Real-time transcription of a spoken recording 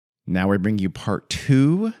Now we bring you part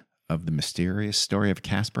 2 of the mysterious story of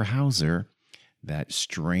Kasper Hauser, that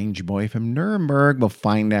strange boy from Nuremberg. We'll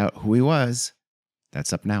find out who he was.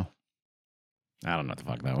 That's up now. I don't know what the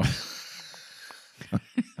fuck that was.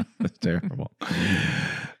 That's terrible.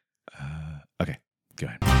 Okay, go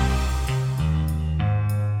ahead.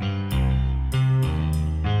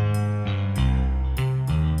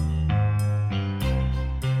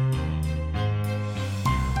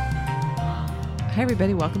 Hi,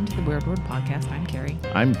 everybody. Welcome to the Weird World Podcast. I'm Carrie.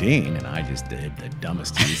 I'm Dean, and I just did the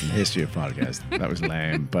dumbest tease in the history of podcasts. That was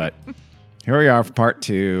lame, but here we are for part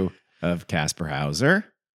 2 of Kasper Hauser.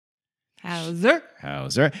 Hauser.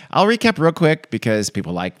 I'll recap real quick because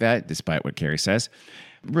people like that, despite what Carrie says.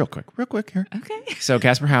 Real quick here. Okay. So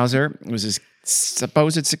Kasper Hauser was this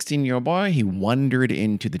supposed 16-year-old boy. He wandered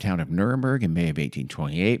into the town of Nuremberg in May of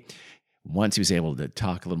 1828. Once he was able to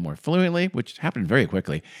talk a little more fluently, which happened very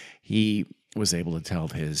quickly, he was able to tell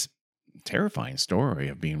his terrifying story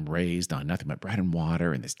of being raised on nothing but bread and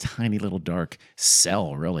water in this tiny little dark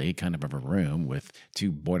cell, really, kind of a room with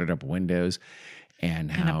 2 boarded up windows.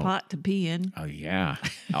 And a pot to pee in. Oh, yeah.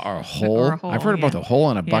 Or a hole. Or a hole, I've heard of both a hole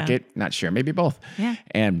and a bucket. Yeah. Not sure. Maybe both. Yeah.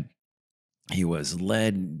 And he was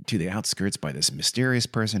led to the outskirts by this mysterious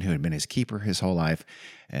person who had been his keeper his whole life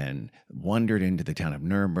and wandered into the town of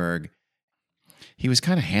Nuremberg. He was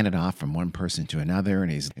kind of handed off from one person to another,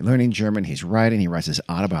 and he's learning German. He's writing. He writes this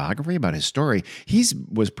autobiography about his story. He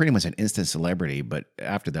was pretty much an instant celebrity, but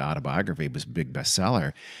after the autobiography was a big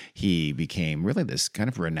bestseller, he became really this kind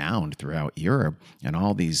of renowned throughout Europe, and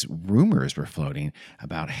all these rumors were floating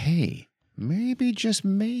about, hey, maybe, just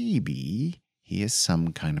maybe, he is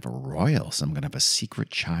some kind of a royal, some kind of a secret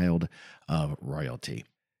child of royalty.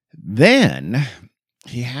 Then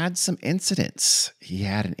he had some incidents. He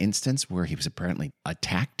had an instance where he was apparently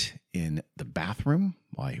attacked in the bathroom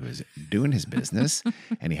while he was doing his business,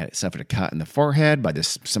 and he had suffered a cut in the forehead by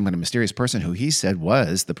some kind of mysterious person who he said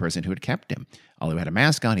was the person who had kept him. Although he had a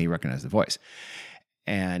mask on, he recognized the voice.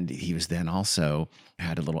 And he was then also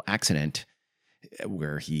had a little accident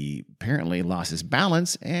where he apparently lost his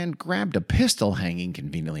balance and grabbed a pistol hanging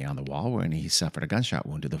conveniently on the wall when he suffered a gunshot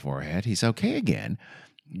wound to the forehead. He's okay again.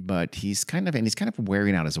 But he's kind of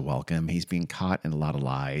wearing out his welcome. He's being caught in a lot of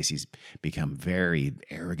lies. He's become very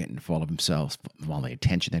arrogant and full of himself from all the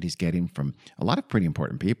attention that he's getting from a lot of pretty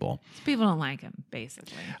important people. People don't like him,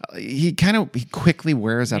 basically. He quickly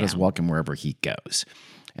wears out his welcome wherever he goes.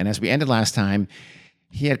 And as we ended last time,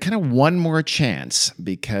 he had kind of one more chance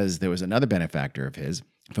because there was another benefactor of his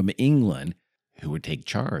from England who would take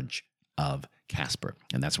charge of Kasper.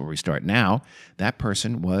 And that's where we start now. That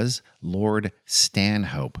person was Lord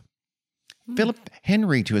Stanhope. Philip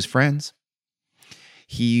Henry to his friends.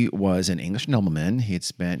 He was an English nobleman. He had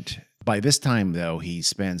spent, by this time though, he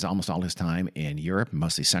spends almost all his time in Europe,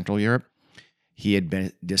 mostly Central Europe. He had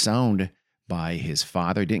been disowned by his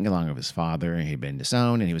father, didn't get along with his father, and he'd been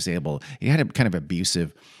disowned, and he had a kind of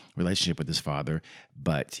abusive relationship with his father,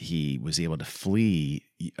 but he was able to flee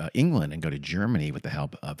England and go to Germany with the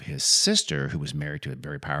help of his sister, who was married to a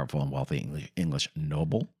very powerful and wealthy English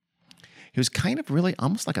noble. He was kind of really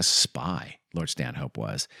almost like a spy, Lord Stanhope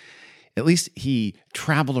was. At least he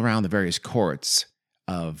traveled around the various courts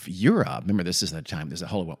of Europe. Remember, this is the time, there's a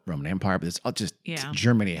whole Roman Empire, but it's just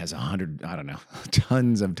Germany has 100,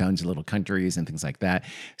 tons of little countries and things like that.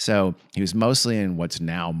 So he was mostly in what's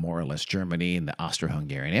now more or less Germany and the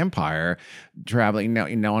Austro-Hungarian Empire, traveling,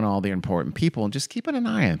 knowing all the important people and just keeping an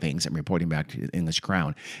eye on things and reporting back to the English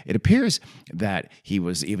crown. It appears that he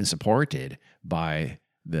was even supported by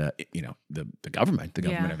the government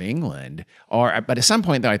of England, but at some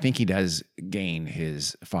point though, I think he does gain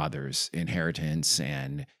his father's inheritance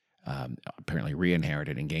and apparently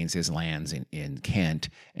re-inherited and gains his lands in Kent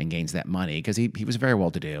and gains that money because he was very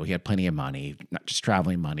well to do. He had plenty of money, not just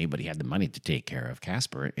traveling money, but he had the money to take care of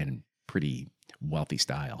Kasper in pretty wealthy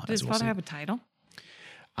style. Does his father have a title?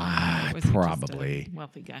 Probably. Just a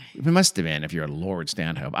wealthy guy. It must have been if you're a Lord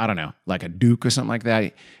Stanhope. I don't know, like a duke or something like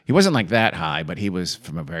that. He wasn't like that high, but he was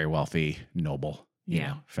from a very wealthy, noble,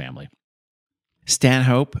 family.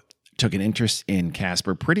 Stanhope took an interest in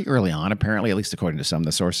Kasper pretty early on, apparently, at least according to some of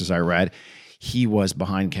the sources I read. He was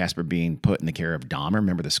behind Kasper being put in the care of Dahmer,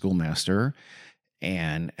 remember the schoolmaster,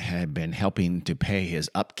 and had been helping to pay his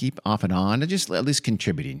upkeep off and on, and just at least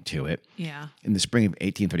contributing to it. Yeah. In the spring of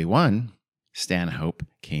 1831, Stanhope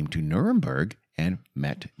came to Nuremberg and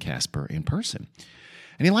met Kasper in person.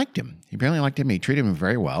 And he liked him. He apparently liked him. He treated him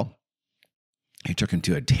very well. He took him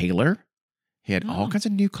to a tailor. He had all kinds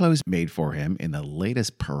of new clothes made for him in the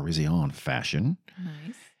latest Parisian fashion.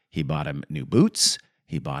 Nice. He bought him new boots.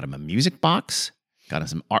 He bought him a music box. Got him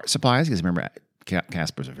some art supplies because remember,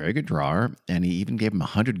 Kasper's a very good drawer, and he even gave him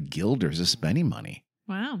 100 guilders as spending money.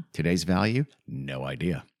 Wow. Today's value? No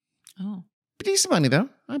idea. Oh. But decent money, though.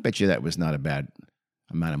 I bet you that was not a bad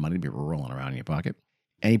amount of money to be rolling around in your pocket.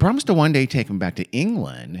 And he promised to one day take him back to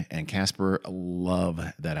England, and Kasper loved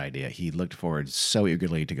that idea. He looked forward so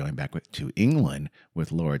eagerly to going back to England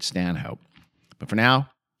with Lord Stanhope. But for now,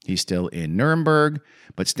 he's still in Nuremberg,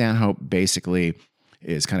 but Stanhope basically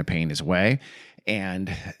is kind of paying his way.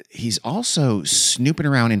 And he's also snooping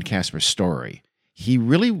around in Kasper's story. He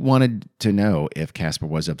really wanted to know if Kasper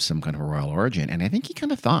was of some kind of royal origin, and I think he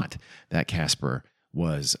kind of thought that Kasper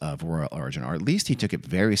was of royal origin, or at least he took it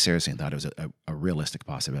very seriously and thought it was a realistic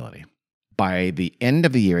possibility. By the end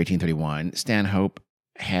of the year 1831, Stanhope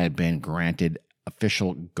had been granted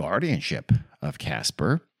official guardianship of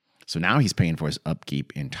Kasper. So now he's paying for his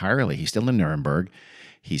upkeep entirely. He's still in Nuremberg.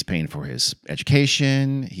 He's paying for his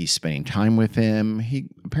education. He's spending time with him. He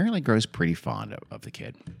apparently grows pretty fond of the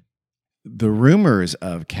kid. The rumors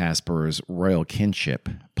of Kasper's royal kinship,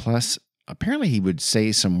 plus apparently he would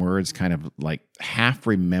say some words kind of like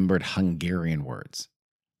half-remembered Hungarian words.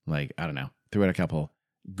 Like, I don't know, threw out a couple.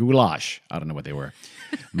 Goulash. I don't know what they were.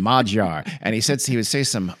 Magyar. And he said he would say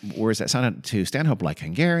some words that sounded to Stanhope like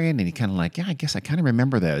Hungarian, and he kind of like, yeah, I guess I kind of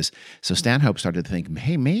remember those. So Stanhope started to think,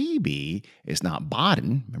 hey, maybe it's not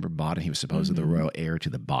Baden. Remember Baden? He was supposedly the royal heir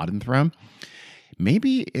to the Baden throne.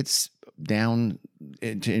 Maybe it's down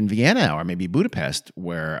in Vienna or maybe Budapest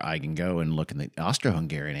where I can go and look in the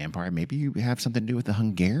Austro-Hungarian Empire. Maybe you have something to do with the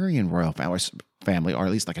Hungarian royal family, or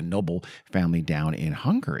at least like a noble family down in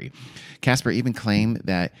Hungary. Kasper even claimed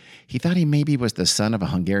that he thought he maybe was the son of a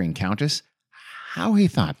Hungarian countess. How he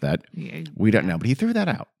thought that, we don't know, but he threw that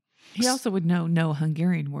out. He also would know no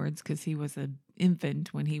Hungarian words because he was an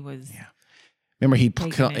infant when he was... Yeah. Remember,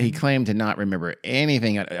 he claimed to not remember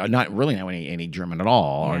anything, not really know any German at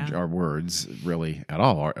all, or words really at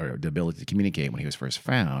all, or the ability to communicate when he was first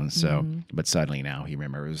found. So, but suddenly now he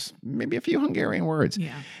remembers maybe a few Hungarian words.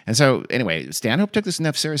 Yeah. And so, anyway, Stanhope took this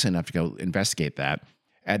seriously enough to go investigate that.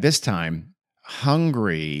 At this time,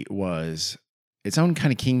 Hungary was its own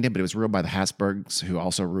kind of kingdom, but it was ruled by the Habsburgs, who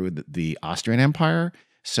also ruled the Austrian Empire.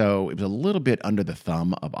 So it was a little bit under the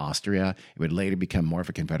thumb of Austria. It would later become more of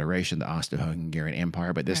a confederation, the Austro-Hungarian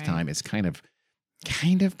Empire, but this time it's kind of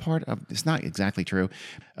part of, it's not exactly true,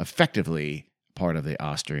 effectively part of the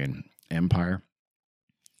Austrian Empire.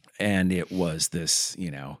 And it was this,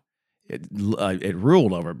 it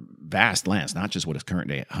ruled over vast lands, not just what is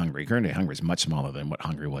current-day Hungary. Current-day Hungary is much smaller than what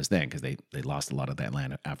Hungary was then, because they lost a lot of that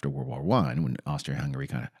land after World War I, when Austria-Hungary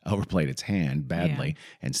kind of overplayed its hand badly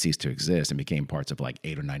and ceased to exist and became parts of like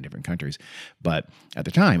 8 or 9 different countries. But at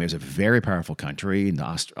the time, it was a very powerful country, and the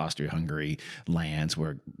Austria-Hungary lands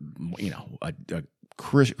were, a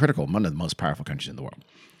critical, one of the most powerful countries in the world.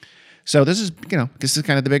 So this is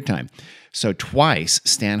kind of the big time. So twice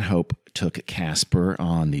Stanhope took Kasper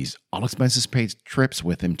on these all expenses paid trips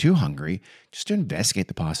with him to Hungary just to investigate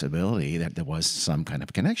the possibility that there was some kind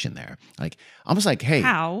of connection there. Like, almost like, hey,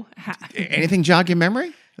 how? Anything jog your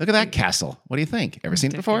memory? Look at that castle. What do you think? Ever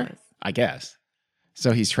seen it before? I guess.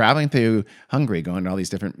 So he's traveling through Hungary, going to all these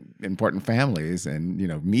different important families and,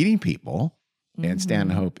 meeting people. And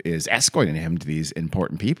Stanhope is escorting him to these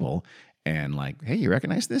important people. And like, hey, you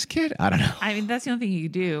recognize this kid? I don't know. I mean, that's the only thing you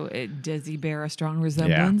do. Does he bear a strong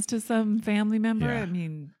resemblance to some family member? Yeah. I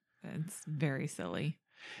mean, it's very silly.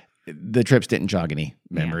 The trips didn't jog any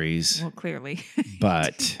memories. Yeah. Well, clearly.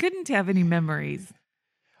 But couldn't have any memories.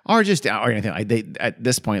 Or anything. At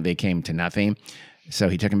this point, they came to nothing. So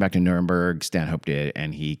he took him back to Nuremberg, Stanhope did,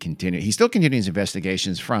 and he still continued his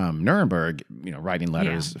investigations from Nuremberg, writing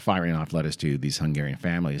letters, firing off letters to these Hungarian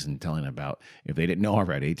families and telling about, if they didn't know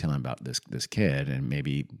already, telling about this kid, and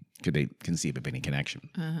maybe could they conceive of any connection.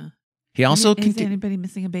 Uh-huh. He also... Is anybody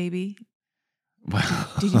missing a baby? Well,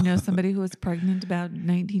 did you know somebody who was pregnant about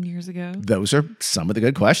 19 years ago? Those are some of the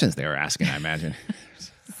good questions they were asking, I imagine.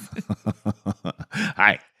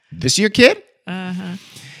 Hi, this your kid? Uh-huh.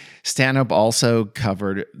 Stanhope also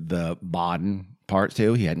covered the Baden part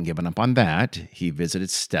too. He hadn't given up on that. He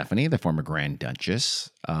visited Stephanie, the former Grand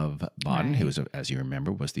Duchess of Baden, who was, as you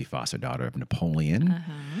remember, was the foster daughter of Napoleon,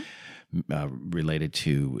 related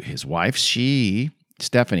to his wife.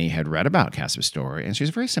 Stephanie had read about Kasper's story, and she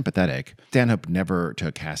was very sympathetic. Stanhope never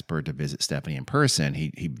took Kasper to visit Stephanie in person.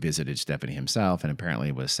 He visited Stephanie himself, and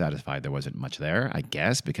apparently was satisfied there wasn't much there, I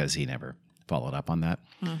guess, because he never followed up on that.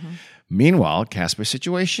 Meanwhile, Kasper's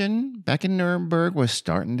situation back in Nuremberg was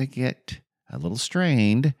starting to get a little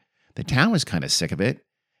strained. The town was kind of sick of it.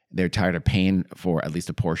 they're tired of paying for at least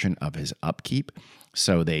a portion of his upkeep.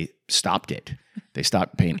 So they stopped it. They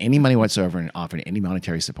stopped paying any money whatsoever and offering any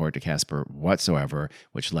monetary support to Kasper whatsoever,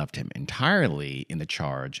 which left him entirely in the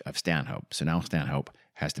charge of Stanhope. So now Stanhope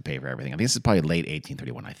has to pay for everything. I think this is probably late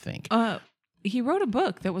 1831, I think. He wrote a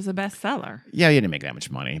book that was a bestseller. Yeah, he didn't make that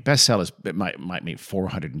much money. Bestsellers, it might mean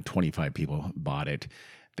 425 people bought it.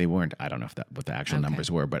 They weren't, I don't know what the actual numbers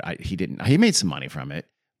were, but he made some money from it.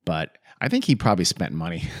 But I think he probably spent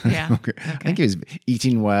money. Yeah. Okay. I think he was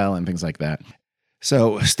eating well and things like that.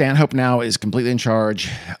 So Stanhope now is completely in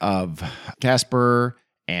charge of Kasper,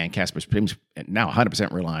 and Kasper's now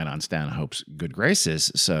 100% relying on Stanhope's good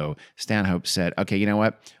graces. So Stanhope said, okay, you know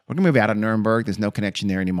what? We're going to move out of Nuremberg. There's no connection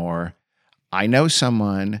there anymore. I know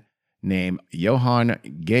someone named Johann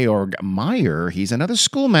Georg Meyer. He's another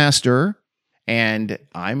schoolmaster, and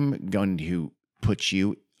I'm going to put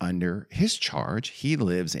you under his charge. He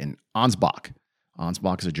lives in Ansbach.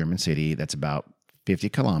 Ansbach is a German city that's about 50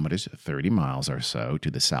 kilometers, 30 miles or so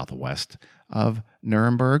to the southwest of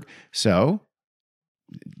Nuremberg. So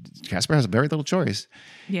Kasper has very little choice.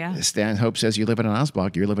 Yeah. Stanhope says, you live in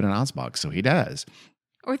Ansbach, you're living in Ansbach. So he does.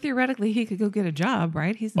 Or theoretically, he could go get a job,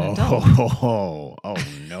 right? He's an adult. No,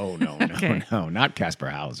 Okay. no, not Kasper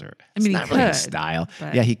Hauser. I mean, it's not he really could, his style.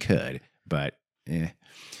 but- Yeah, he could, but Yeah.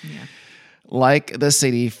 Like the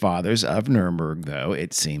city fathers of Nuremberg, though,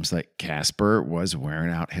 it seems like Kasper was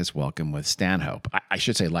wearing out his welcome with Stanhope. I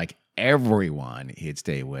should say, like everyone he'd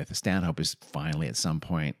stay with, Stanhope is finally at some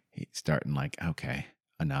point he's starting like, okay,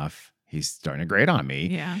 enough. He's starting to grate on me.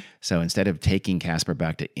 Yeah. So instead of taking Kasper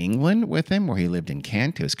back to England with him, where he lived in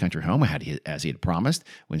Kent, to his country home, as he had promised,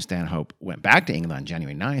 when Stanhope went back to England on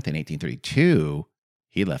January 9th in 1832,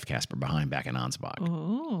 he left Kasper behind back in Ansbach.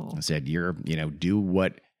 Oh. And said, do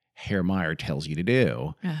what Herr Meyer tells you to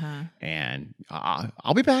do. Uh-huh. And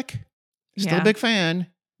I'll be back. Still a big fan,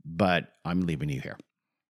 but I'm leaving you here.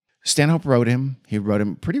 Stanhope wrote him. He wrote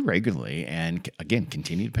him pretty regularly and, again,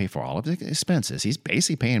 continued to pay for all of his expenses. He's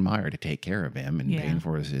basically paying Meyer to take care of him and paying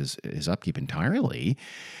for his upkeep entirely.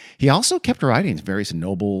 He also kept writing to various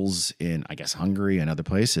nobles in, I guess, Hungary and other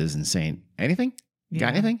places and saying, anything?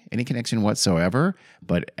 Got anything? Any connection whatsoever?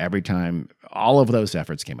 But every time, all of those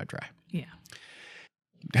efforts came up dry. Yeah.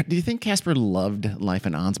 Do you think Kasper loved life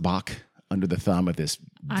in Ansbach under the thumb of this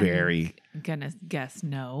very... I'm going to guess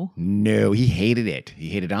no. No, he hated it. He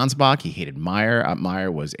hated Ansbach. He hated Meyer. Meyer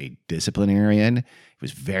was a disciplinarian. He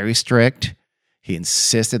was very strict. He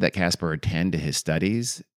insisted that Kasper attend to his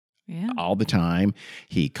studies all the time.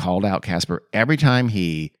 He called out Kasper every time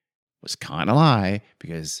he was caught in a lie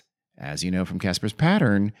because, as you know from Kasper's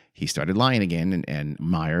pattern, he started lying again, and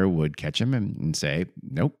Meyer would catch him and say,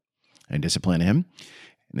 nope, and discipline him.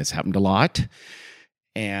 And this happened a lot.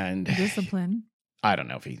 And discipline. I don't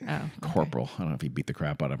know if corporal. I don't know if he beat the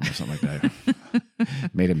crap out of him or something like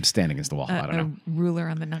that. Made him stand against the wall. I don't know. A ruler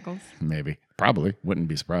on the knuckles. Maybe. Probably. Wouldn't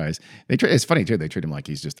be surprised. It's funny too. They treat him like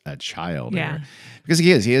he's just a child. Yeah. Because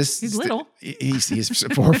he is. He's little. He's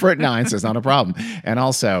 4'9", so it's not a problem. And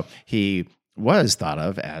also, he was thought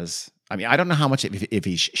of as. I mean, I don't know how much if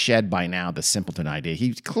he's shed by now the simpleton idea.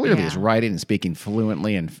 He clearly is writing and speaking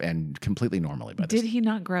fluently and completely normally. By this. Did he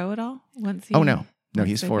not grow at all once he? Oh no. No,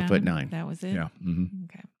 he's 4'9". That was it? Yeah. Mm-hmm.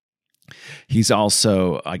 Okay. He's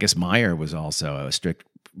also, I guess Meyer was also a strict,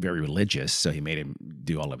 very religious, so he made him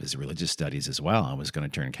do all of his religious studies as well and was going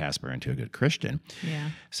to turn Kasper into a good Christian.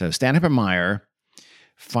 Yeah. So Stanhope and Meyer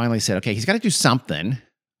finally said, okay, he's got to do something.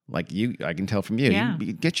 Like I can tell from you. Yeah.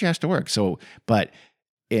 Get your ass to work. But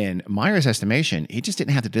in Meyer's estimation, he just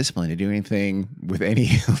didn't have the discipline to do anything with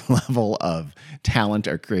any level of talent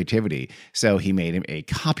or creativity. So he made him a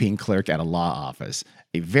copying clerk at a law office,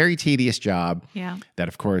 a very tedious job that,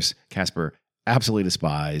 of course, Kasper absolutely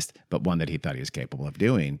despised, but one that he thought he was capable of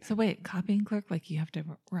doing. So wait, copying clerk, like you have to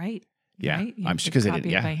write? Yeah, right? I'm sure because they did.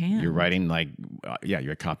 Yeah, by hand. You're writing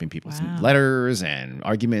you're copying people's letters and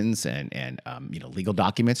arguments and legal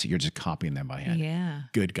documents. You're just copying them by hand. Yeah,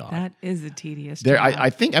 good God, that is a tedious job.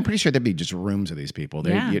 I'm pretty sure there'd be just rooms of these people.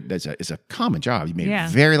 It's a common job. You made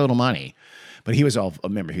very little money, but he was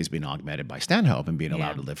remember he was being augmented by Stanhope and being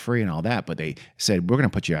allowed to live free and all that. But they said we're going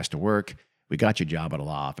to put your ass to work. We got your job at a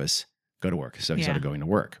law office. Go to work. So he started going to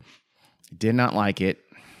work. Did not like it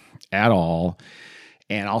at all.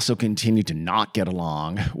 And also continued to not get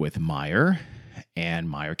along with Meyer. And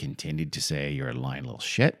Meyer continued to say, you're a lying little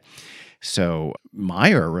shit. So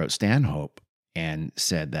Meyer wrote Stanhope and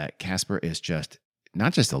said that Kasper is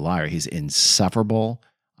not just a liar, he's insufferable.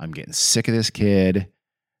 I'm getting sick of this kid.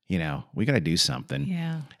 We got to do something.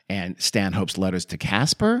 Yeah. And Stanhope's letters to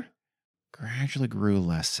Kasper gradually grew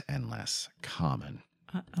less and less common.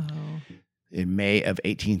 Uh-oh. in May of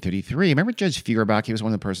 1833. Remember Judge Feuerbach? He was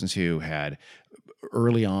one of the persons who had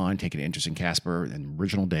early on taken an interest in Kasper in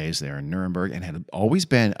original days there in Nuremberg and had always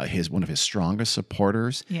been one of his strongest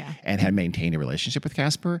supporters and had maintained a relationship with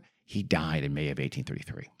Kasper. He died in May of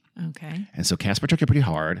 1833. Okay. And so Kasper took it pretty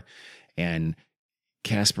hard. And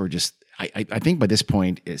Kasper just, I think by this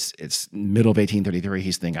point, it's middle of 1833.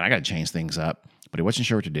 He's thinking, I got to change things up. But he wasn't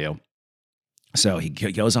sure what to do. So he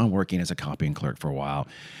goes on working as a copying clerk for a while.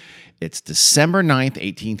 It's December 9th,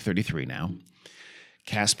 1833 now.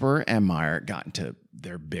 Kasper and Meyer got into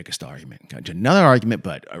their biggest argument. Got into another argument,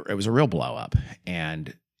 but it was a real blow up.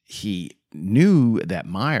 And he knew that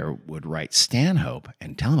Meyer would write Stanhope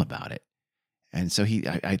and tell him about it. And so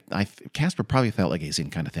Kasper probably felt like he's in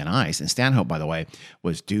kind of thin ice. And Stanhope, by the way,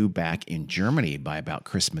 was due back in Germany by about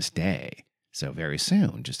Christmas Day. So very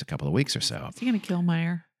soon, just a couple of weeks or so. Is he going to kill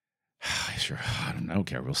Meyer? Sure. I don't know,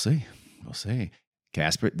 We'll see.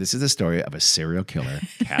 Kasper, this is the story of a serial killer,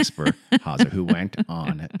 Kasper Hauser, who went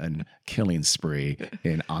on a killing spree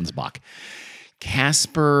in Ansbach.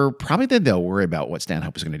 Kasper probably did, though, worry about what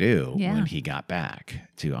Stanhope was going to do when he got back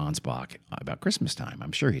to Ansbach about Christmas time.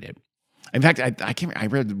 I'm sure he did. In fact, I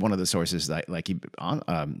read one of the sources that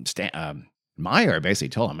Meyer basically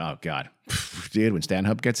told him, "Oh God, dude, when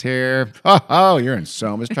Stanhope gets here, you're in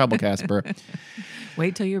so much trouble, Kasper."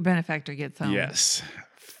 Wait till your benefactor gets home. Yes.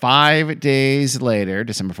 5 days later,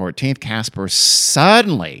 December 14th, Kasper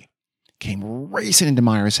suddenly came racing into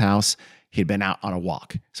Meyer's house. He'd been out on a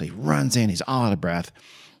walk. So he runs in. He's all out of breath.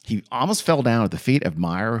 He almost fell down at the feet of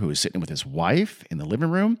Meyer, who was sitting with his wife in the living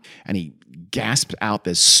room. And he gasped out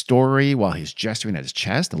this story while he's gesturing at his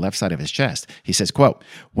chest, the left side of his chest. He says, quote,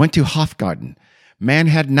 "Went to Hofgarten. Man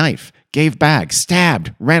had knife, gave bag,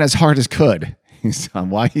 stabbed, ran as hard as could."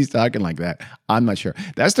 Why he's talking like that, I'm not sure.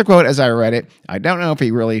 That's the quote as I read it. I don't know if he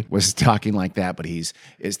really was talking like that, but it's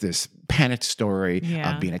this panicked story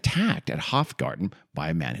of being attacked at Hofgarten by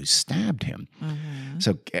a man who stabbed him. Mm-hmm.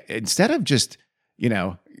 So instead of just,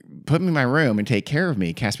 put me in my room and take care of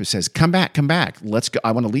me, Kasper says, come back. Let's go.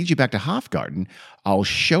 I want to lead you back to Hofgarten. I'll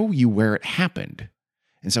show you where it happened.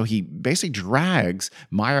 And so he basically drags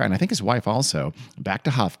Meyer, and I think his wife also, back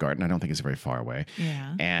to Hofgarten. I don't think it's very far away.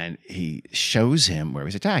 Yeah. And he shows him where he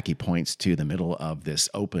was attacked. He points to the middle of this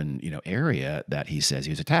open, area that he says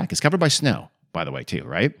he was attacked. It's covered by snow, by the way, too,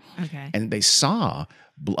 right? Okay. And they saw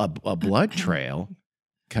a blood trail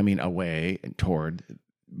coming away toward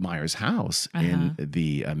Meyer's house in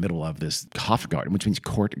the middle of this Hofgarten, which means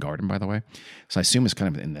court garden, by the way. So I assume it's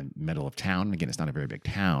kind of in the middle of town. Again, it's not a very big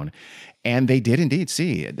town. And they did indeed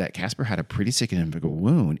see that Kasper had a pretty significant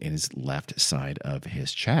wound in his left side of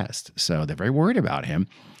his chest. So they're very worried about him.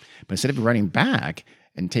 But instead of running back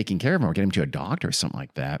and taking care of him or getting him to a doctor or something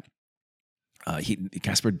like that,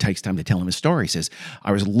 Kasper takes time to tell him his story. He says,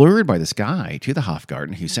 I was lured by this guy to the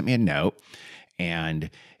Hofgarten. He sent me a note, and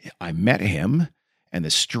I met him. And the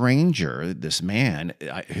stranger, this man,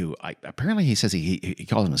 apparently he says he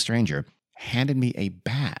calls him a stranger, handed me a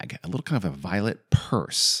bag, a little kind of a violet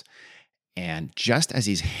purse. And just as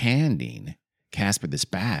he's handing Kasper this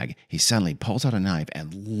bag, he suddenly pulls out a knife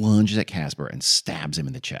and lunges at Kasper and stabs him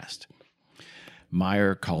in the chest.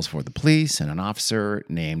 Meyer calls for the police and an officer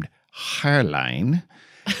named Hairline.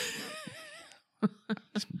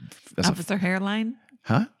 Officer Hairline?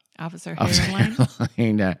 Huh? Officer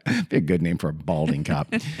Hairline? Be a good name for a balding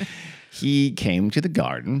cop. He came to the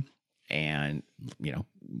garden and,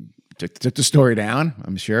 took the story down,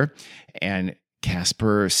 I'm sure. And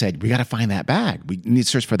Kasper said, we got to find that bag. We need to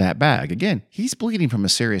search for that bag. Again, he's bleeding from a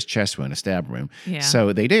serious chest wound, a stab wound. Yeah.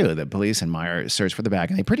 So they do. The police and Meyer search for the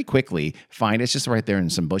bag, and they pretty quickly find it's just right there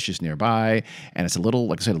in some bushes nearby. And it's a little,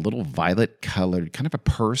 like I said, a little violet colored, kind of a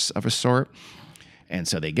purse of a sort. And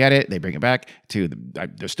so they get it, they bring it back to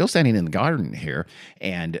they're still standing in the garden here,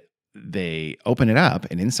 and they open it up,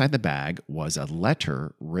 and inside the bag was a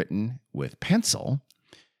letter written with pencil.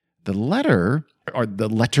 The letter, or the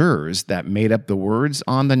letters that made up the words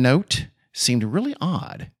on the note, seemed really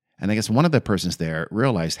odd. And I guess one of the persons there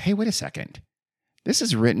realized, hey, wait a second. This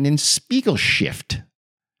is written in Spiegelschrift.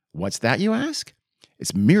 What's that, you ask?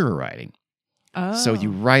 It's mirror writing. Oh. So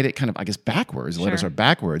you write it kind of, I guess, backwards. The letters are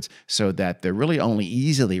backwards so that they're really only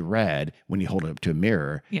easily read when you hold it up to a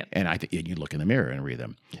mirror. Yep. And I think you look in the mirror and read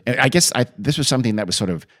them. And I guess this was something that was sort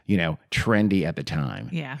of, trendy at the time.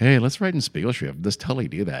 Yeah. Hey, let's write in Spiegelschrift. Let's totally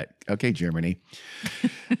do that. Okay, Germany.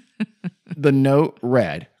 The note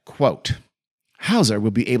read, quote, Hauser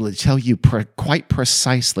will be able to tell you quite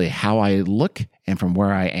precisely how I look and from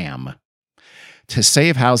where I am. To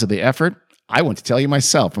save Hauser the effort, I want to tell you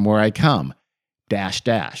myself from where I come. ... I'll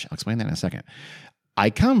explain that in a second. I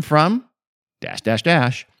come from ...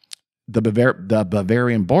 the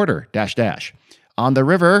Bavarian border, dash, dash. On the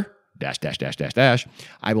river, dash, dash, dash, dash, dash.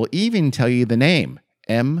 I will even tell you the name,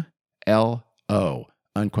 M-L-O,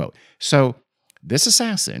 unquote. So this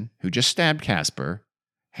assassin who just stabbed Kasper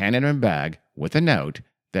handed him a bag with a note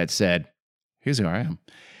that said, here's who I am.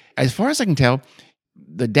 As far as I can tell,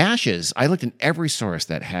 the dashes, I looked in every source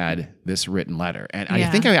that had this written letter. And I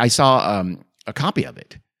think I saw a copy of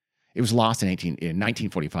it. It was lost in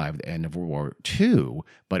 1945, the end of World War II,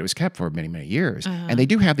 but it was kept for many, many years. And they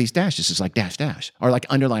do have these dashes. It's like dash, dash, or like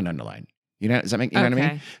underline, underline. You know, does that make, you know what I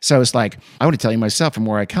mean? So it's like, I want to tell you myself from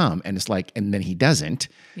where I come. And it's like, and then he doesn't.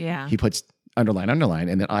 Yeah. He puts underline, underline,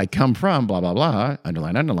 and then I come from blah, blah, blah,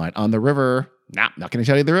 underline, underline, on the river. Nah, not going to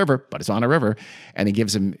tell you the river, but it's on a river. And he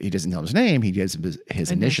gives him, he doesn't tell him his name. He gives him his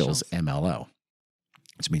initials, MLO,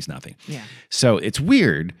 which means nothing. Yeah. So it's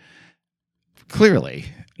weird, clearly.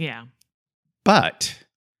 Yeah. But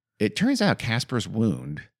it turns out Kasper's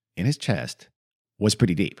wound in his chest was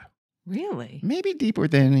pretty deep. Really? Maybe deeper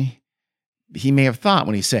than he may have thought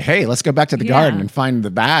when he said, hey, let's go back to the garden and find the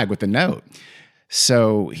bag with the note.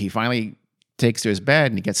 So he finally takes to his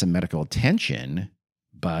bed and he gets some medical attention.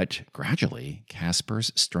 But gradually,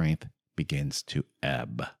 Kasper's strength begins to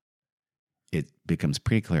ebb. It becomes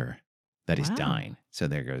pretty clear that he's dying. So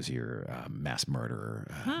there goes your mass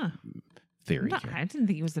murderer theory. No, I didn't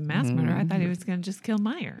think he was a mass murderer. I thought he was going to just kill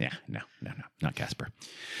Meyer. Yeah, no, not Kasper.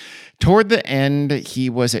 Toward the end, he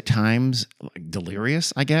was at times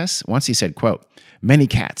delirious, I guess. Once he said, quote, many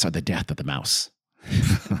cats are the death of the mouse.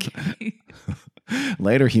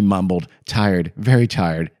 Later, he mumbled, tired, very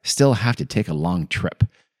tired, still have to take a long trip,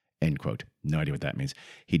 end quote. No idea what that means.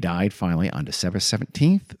 He died finally on December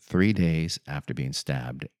 17th, 3 days after being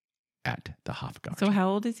stabbed at the Hofgarten. So how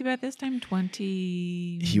old is he by this time?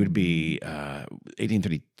 20? He would be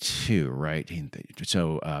 1832, right?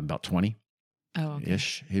 So about 20. Oh, okay.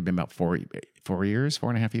 Ish. He'd been about 4.5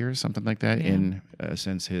 years, something like that,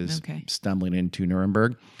 since his stumbling into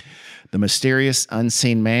Nuremberg. The mysterious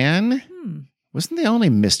unseen man wasn't the only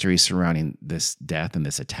mystery surrounding this death and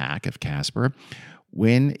this attack of Kasper.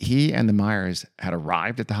 When he and the Meyers had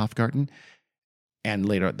arrived at the Hofgarten, and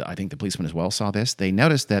later I think the policemen as well saw this, they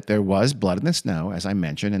noticed that there was blood in the snow, as I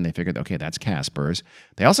mentioned, and they figured, okay, that's Kasper's.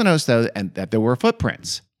 They also noticed, though, that there were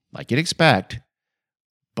footprints, like you'd expect.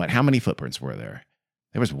 But how many footprints were there?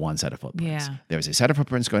 There was one set of footprints. Yeah. There was a set of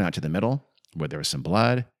footprints going out to the middle where there was some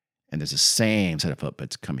blood, and there's the same set of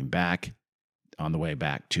footprints coming back on the way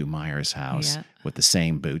back to Meyer's house with the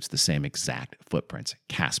same boots, the same exact footprints,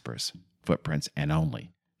 Kasper's footprints, and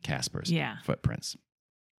only Kasper's footprints.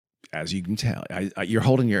 As you can tell,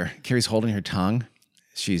 Carrie's holding her tongue.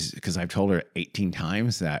 Because I've told her 18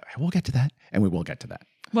 times that we'll get to that, and we will get to that.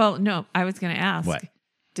 Well, no, I was going to ask. What?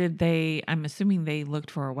 I'm assuming they looked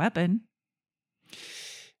for a weapon.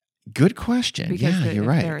 Good question. Because you're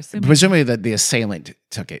right. Presumably that the assailant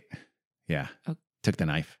took it. Yeah. Okay. Took the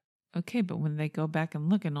knife. Okay, but when they go back and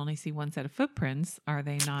look and only see one set of footprints, are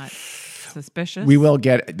they not suspicious? We will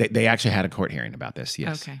they actually had a court hearing about this,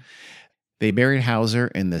 yes. Okay. They buried Hauser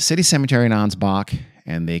in the city cemetery in Ansbach,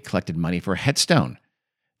 and they collected money for a headstone.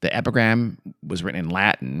 The epigram was written in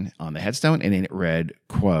Latin on the headstone, and it read,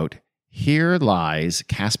 quote, here lies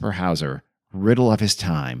Kasper Hauser, riddle of his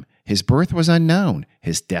time. His birth was unknown,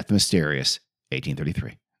 his death mysterious,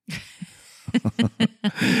 1833.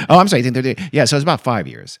 Oh, I'm sorry, 1833. Yeah, so it was about 5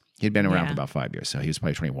 years. He'd been around for about 5 years, so he was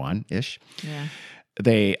probably 21-ish. Yeah.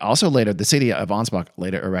 They also the city of Ansbach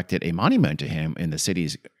later erected a monument to him in the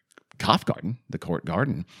city's Hofgarten, the court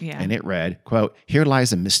garden, and it read, quote, here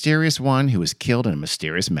lies a mysterious one who was killed in a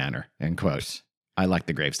mysterious manner, end quote. I like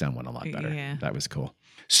the gravestone one a lot better. Yeah. That was cool.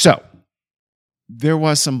 So, there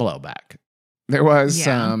was some blowback. There was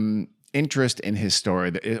some interest in his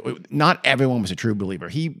story. Not everyone was a true believer.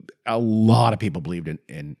 A lot of people believed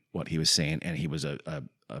in what he was saying, and he was a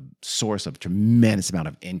source of tremendous amount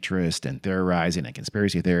of interest and theorizing and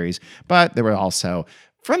conspiracy theories. But there were also,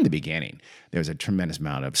 from the beginning, there was a tremendous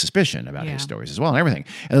amount of suspicion about his stories as well and everything.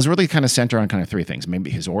 And it was really kind of centered on kind of three things.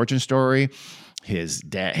 Maybe his origin story, his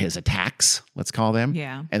attacks, let's call them.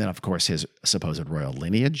 Yeah. And then, of course, his supposed royal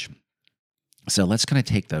lineage. So let's kind of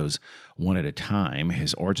take those one at a time.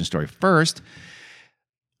 His origin story first.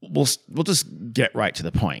 We'll just get right to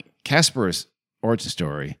the point. Kasper's origin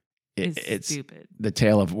story, it's stupid. The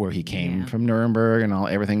tale of where he came from Nuremberg and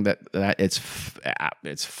everything that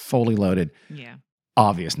it's fully loaded. Yeah.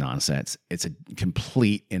 Obvious nonsense. It's a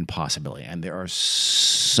complete impossibility. And there are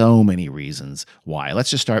so many reasons why.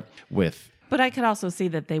 Let's just start with... But I could also see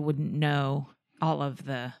that they wouldn't know all of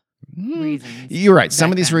the reasons. You're right.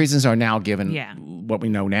 Some of these then. reasons are now given what we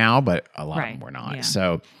know now, but a lot of them were not.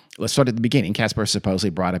 So let's start at the beginning. Kasper supposedly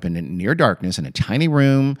brought up in near darkness in a tiny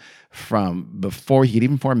room from before he could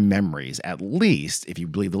even form memories. At least, if you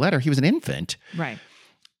believe the letter, he was an infant. Right.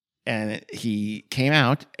 And he came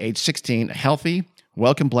out, age 16, a healthy,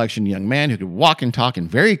 well-complexioned young man who could walk and talk and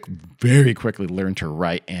very, very quickly learn to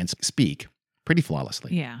write and speak pretty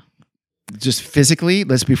flawlessly. Yeah. Just physically,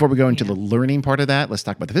 before we go into the learning part of that, let's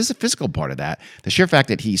talk about the physical part of that. The sheer fact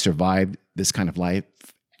that he survived this kind of life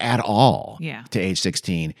at all to age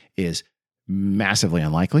 16 is massively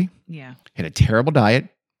unlikely. Yeah. Had a terrible diet,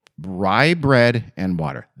 rye bread and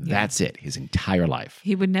water. That's it, his entire life.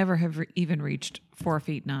 He would never have even reached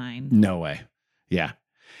 4'9". No way. Yeah.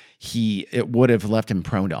 It would have left him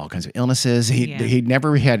prone to all kinds of illnesses. He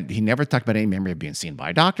never talked about any memory of being seen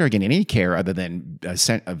by a doctor, again, any care other than a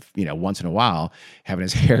scent of, once in a while having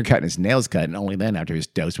his hair cut and his nails cut, and only then after he was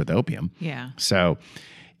dosed with opium. Yeah. So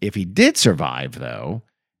if he did survive, though,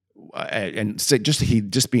 and so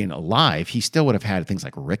just being alive, he still would have had things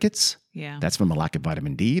like rickets. Yeah. That's from a lack of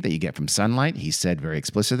vitamin D that you get from sunlight. He said very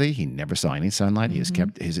explicitly he never saw any sunlight. Mm-hmm. He was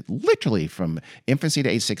kept literally from infancy to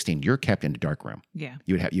age 16, you're kept in a dark room. Yeah.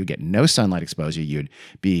 You'd get no sunlight exposure. You'd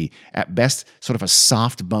be at best sort of a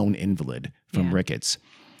soft bone invalid from rickets.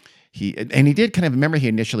 He did kind of remember he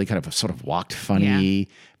initially kind of sort of walked funny,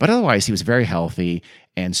 but otherwise he was very healthy.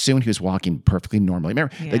 And soon he was walking perfectly normally.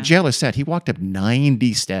 Remember, the jailer said he walked up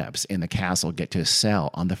 90 steps in the castle to get to his cell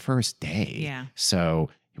on the first day. Yeah. So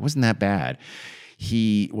it wasn't that bad.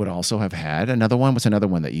 He would also have had another one. What's another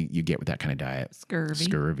one that you get with that kind of diet?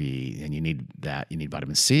 Scurvy. And you need that. You need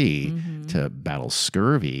vitamin C to battle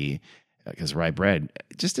scurvy because rye bread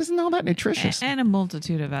just isn't all that nutritious. And a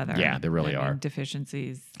multitude of other there really are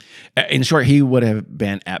deficiencies. In short, he would have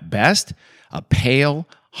been at best a pale,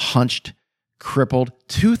 hunched, crippled,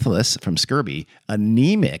 toothless from scurvy,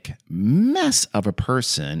 anemic mess of a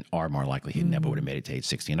person, or more likely he never would have made it to age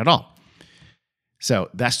 16 at all.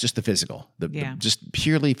 So that's just the physical, just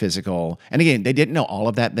purely physical. And again, they didn't know all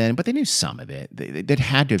of that then, but they knew some of it. That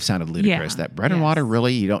had to have sounded ludicrous. That bread and water,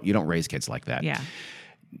 really, you don't raise kids like that. Yeah.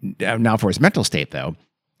 Now, for his mental state, though,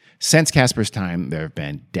 since Kasper's time, there have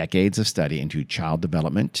been decades of study into child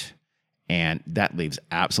development, and that leaves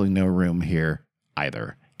absolutely no room here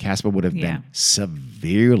either. Kasper would have been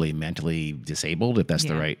severely mentally disabled, if that's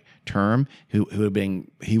the right term. He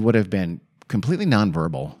would have been completely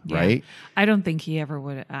nonverbal, right? I don't think he ever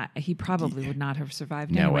would. He probably would not have survived.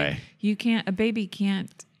 No way. A baby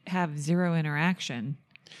can't have zero interaction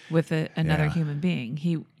with another human being.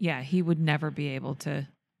 He would never be able to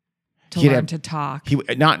learn to talk. He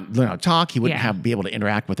would not learn how to talk. He wouldn't be able to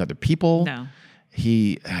interact with other people. No.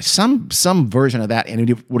 He some version of that, and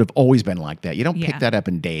it would have always been like that. You don't pick that up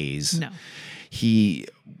in days. No. He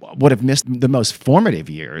would have missed the most formative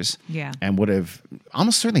years, and would have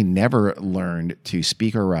almost certainly never learned to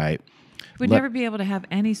speak or write. Would never be able to have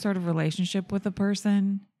any sort of relationship with a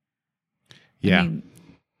person. Yeah. I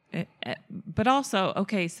mean, but also,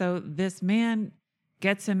 okay, so this man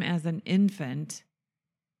gets him as an infant,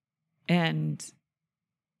 and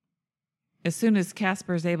as soon as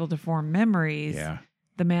Kasper is able to form memories,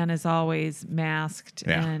 the man is always masked,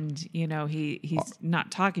 and he's not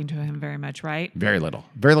talking to him very much, right? Very little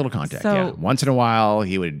contact. So, once in a while,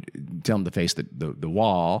 he would tell him to face the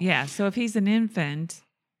wall. Yeah. So if he's an infant,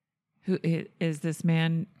 who is this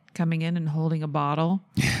man coming in and holding a bottle?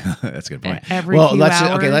 That's a good point. Every few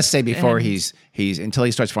hours, let's say before he's until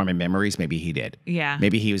he starts forming memories, maybe he did. Yeah.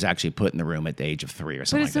 Maybe he was actually put in the room at the age of 3 or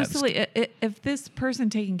something like that. But it's so silly. If this person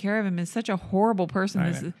taking care of him is such a horrible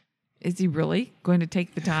person, is he really going to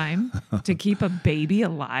take the time to keep a baby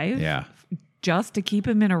alive? Yeah. Just to keep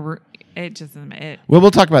him in a room? Well,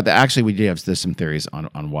 we'll talk about that. Actually, there's some theories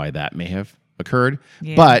on why that may have occurred.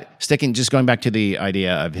 Yeah. But going back to the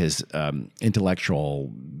idea of his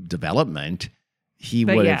intellectual development, he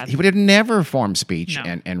would have never formed speech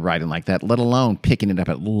and writing like that, let alone picking it up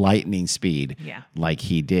at lightning speed like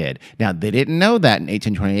he did. Now, they didn't know that in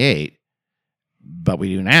 1828, but we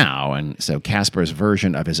do now. And so Kasper's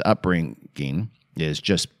version of his upbringing is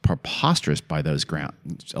just preposterous by those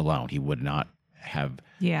grounds alone. He would not have,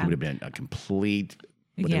 he would have been a complete...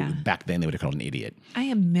 back then, they would have called an idiot. I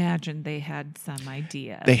imagine they had some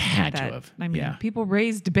idea. They had to have. I mean, people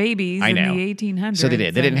raised babies in the 1800s. So they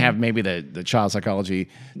did. They didn't have maybe the child psychology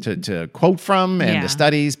to quote from and the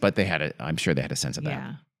studies, but they had I'm sure they had a sense of that.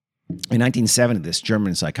 In 1970, this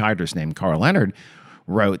German psychiatrist named Karl Leonard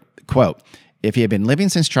wrote, quote, If he had been living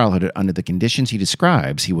since childhood under the conditions he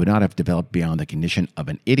describes, he would not have developed beyond the condition of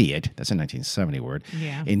an idiot. That's a 1970 word.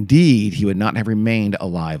 Yeah. Indeed, he would not have remained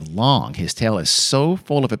alive long. His tale is so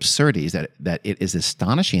full of absurdities that it is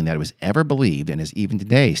astonishing that it was ever believed and is even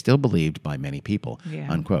today still believed by many people.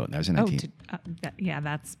 Yeah. Unquote. That was in 19...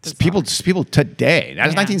 that's bizarre. People today. That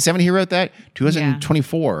was 1970 he wrote that.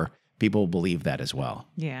 2024, people believe that as well.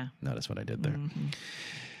 Yeah. Notice what I did there. Mm-hmm.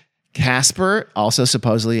 Casper also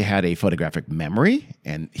supposedly had a photographic memory,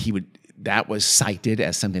 and that was cited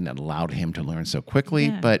as something that allowed him to learn so quickly,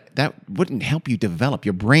 but that wouldn't help you develop.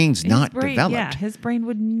 Your brain's not developed. Yeah, his brain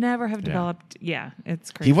would never have developed. Yeah,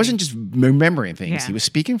 it's crazy. He wasn't just remembering things. Yeah. He was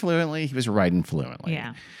speaking fluently. He was writing fluently.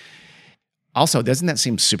 Yeah. Also, doesn't that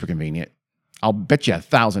seem super convenient? I'll bet you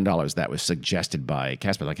 $1,000 that was suggested by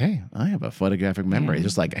Kasper. Like, hey, I have a photographic memory.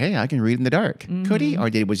 Just like, hey, I can read in the dark. Mm-hmm. Could he?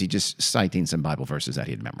 Or was he just citing some Bible verses that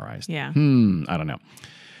he had memorized? Yeah. I don't know.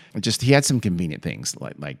 He had some convenient things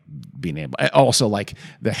like being able. Also, like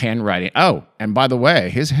the handwriting. Oh, and by the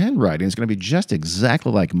way, his handwriting is going to be just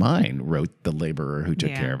exactly like mine, wrote the laborer who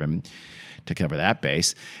took care of him. To cover that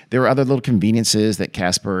base, there were other little conveniences that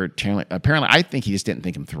Kasper apparently. I think he just didn't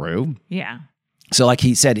think him through. Yeah. So, like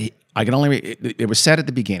he said, it was said at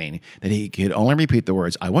the beginning that he could only repeat the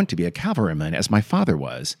words, "I want to be a cavalryman as my father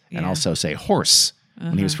was," and also say horse.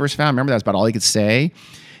 When he was first found, remember, that was about all he could say.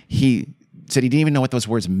 He said he didn't even know what those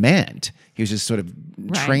words meant. He was just sort of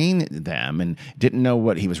trained them and didn't know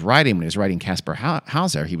what he was writing when he was writing Kasper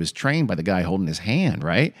Hauser. He was trained by the guy holding his hand,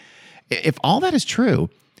 right? If all that is true,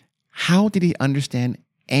 how did he understand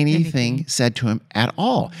anything said to him at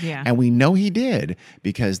all? Yeah. And we know he did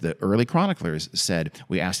because the early chroniclers said,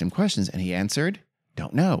 we asked him questions and he answered,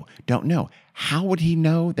 don't know. How would he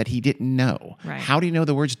know that he didn't know? Right. How do you know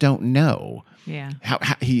the words don't know? Yeah. How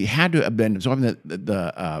he had to have been absorbing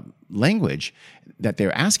the language that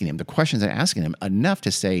they're asking him, the questions they're asking him, enough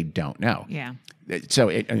to say don't know. Yeah. So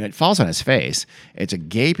it falls on his face. It's a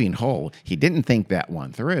gaping hole. He didn't think that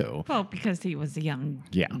one through. Well, because he was a young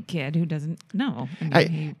kid who doesn't know.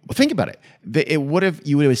 Think about it. You would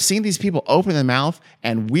have seen these people open their mouth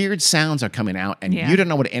and weird sounds are coming out, and you don't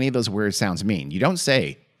know what any of those weird sounds mean. You don't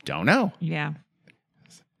say, don't know. Yeah.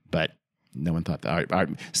 But no one thought that. All right.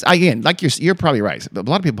 So again, like you're probably right. A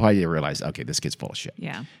lot of people probably realize, okay, this kid's full of shit.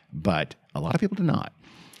 Yeah. But a lot of people do not.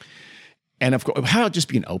 And of course, how about just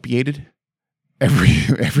being opiated?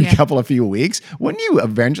 Every couple of few weeks, wouldn't you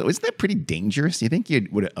eventually? Isn't that pretty dangerous? Do you think you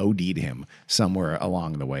would have OD'd him somewhere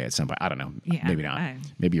along the way at some point? I don't know. Yeah, maybe not.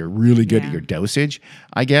 Maybe you're really good at your dosage,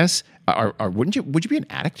 I guess. Or wouldn't you? Would you be an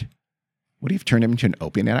addict? Would he have turned him into an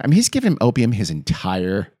opium addict? I mean, he's given him opium his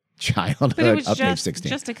entire childhood but it was up to age 16.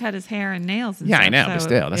 Just to cut his hair and nails. And stuff, I know, so but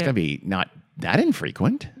still, that's gonna be not that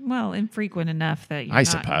infrequent. Well, infrequent enough that you're I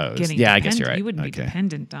suppose. I guess you're right. You wouldn't be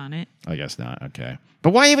dependent on it. I guess not. Okay.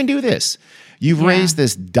 But why even do this? You've raised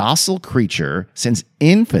this docile creature since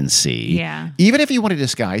infancy. Yeah. Even if you want to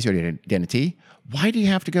disguise your identity, why do you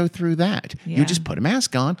have to go through that? Yeah. You just put a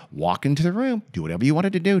mask on, walk into the room, do whatever you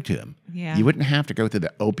wanted to do to him. Yeah. You wouldn't have to go through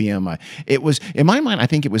the opium. It was, in my mind, I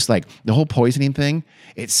think it was like the whole poisoning thing.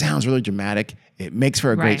 It sounds really dramatic. It makes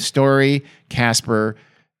for a great story. Kasper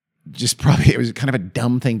it was kind of a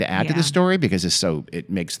dumb thing to add to the story because it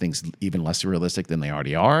makes things even less realistic than they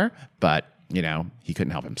already are. But, he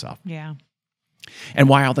couldn't help himself. Yeah. And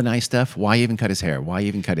why all the nice stuff? Why even cut his hair? Why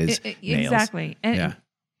even cut his nails? Exactly. And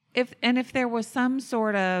if there was some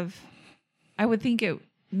sort of, I would think it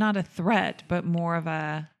not a threat, but more of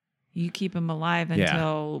a, you keep him alive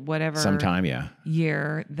until whatever sometime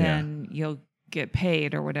year, then you'll get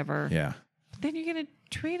paid or whatever. Yeah. But then you're gonna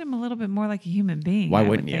treat him a little bit more like a human being. Why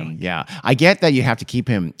wouldn't you? Yeah. I get that you have to keep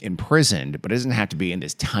him imprisoned, but it doesn't have to be in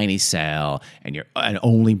this tiny cell and you're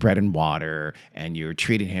only bread and water and you're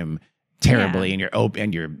treating him terribly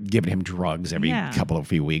and you're giving him drugs every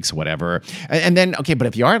few weeks, whatever. And then, okay, but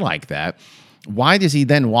if you are like that, why does he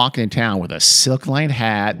then walk into town with a silk-lined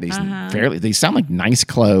hat, they sound like nice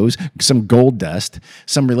clothes, some gold dust,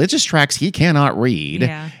 some religious tracts he cannot read,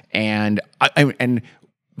 and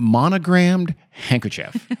monogrammed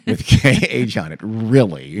handkerchief with KH on it.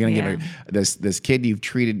 Really? You're going to give this kid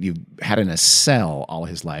you've had in a cell all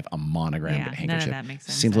his life a monogrammed handkerchief? None of that makes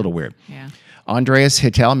sense. Seems a little weird. Yeah. Andreas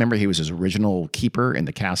Hittel, remember he was his original keeper in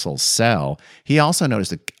the castle's cell. He also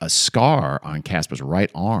noticed a scar on Kasper's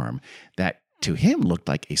right arm that to him looked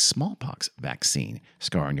like a smallpox vaccine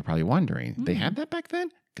scar. And you're probably wondering, they had that back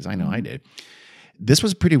then? Because I know I did. This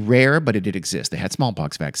was pretty rare, but it did exist. They had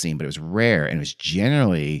smallpox vaccine, but it was rare, and it was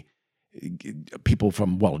generally people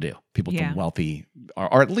from well-to-do, people from wealthy,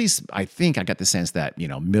 or at least I think I got the sense that,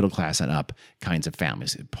 middle class and up kinds of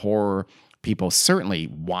families. Poor people certainly,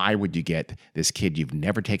 why would you get this kid you've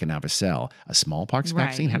never taken out of a cell a smallpox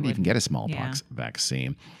vaccine? How do you even get a smallpox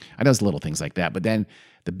vaccine? I know it's little things like that. But then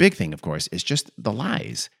the big thing, of course, is just the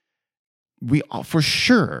lies. We all, for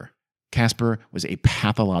sure, Kasper was a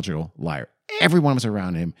pathological liar. Everyone was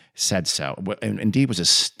around him said so, and indeed was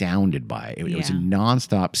astounded by it. It was a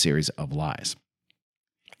nonstop series of lies.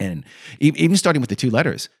 And even starting with the 2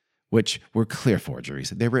 letters, which were clear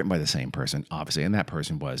forgeries. They're written by the same person, obviously, and that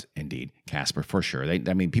person was indeed Kasper for sure.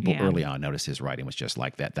 People early on noticed his writing was just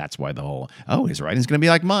like that. That's why the whole, his writing's going to be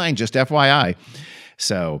like mine, just FYI.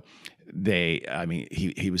 So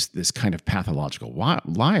he was this kind of pathological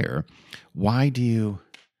liar. Liar's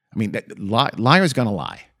going to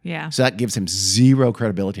lie. Yeah. So that gives him zero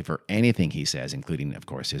credibility for anything he says, including, of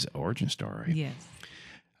course, his origin story. Yes.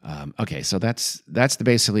 Okay, so that's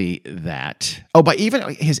basically that. Oh, but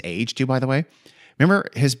even his age too, by the way. Remember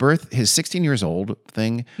his 16 years old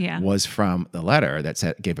thing was from the letter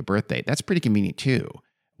that gave a birth date. That's pretty convenient too.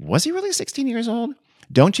 Was he really 16 years old?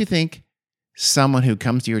 Don't you think someone who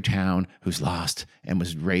comes to your town who's lost and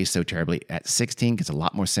was raised so terribly at 16 gets a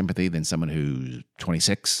lot more sympathy than someone who's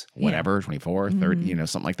 26, whatever, 24, 30,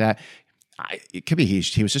 something like that? It could be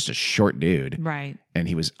he was just a short dude. Right. And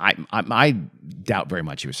he was, I doubt very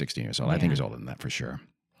much he was 16 years old. I think he was older than that for sure.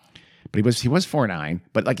 But he was 4'9",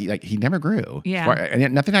 but he never grew. Yeah.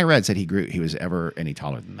 And nothing I read said he was ever any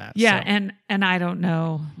taller than that. Yeah. So. And I don't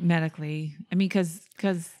know medically. I mean, because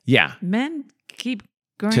men keep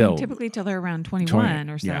growing typically till they're around 21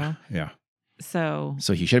 or so. Yeah. So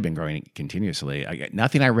he should have been growing continuously.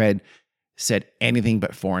 Nothing I read said anything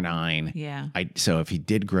but 4'9". Yeah. So if he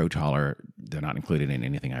did grow taller, they're not included in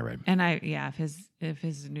anything I read. And if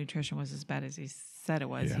his nutrition was as bad as he said it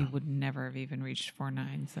was, he would never have even reached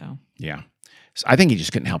 4'9". So yeah. So I think he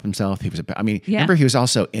just couldn't help himself. He was remember he was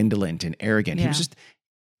also indolent and arrogant. He was just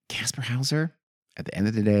Kasper Hauser. At the end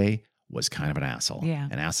of the day, was kind of an asshole. Yeah.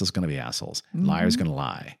 An asshole's going to be assholes. Liar's going to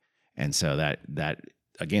lie. And so that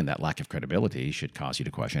again, that lack of credibility should cause you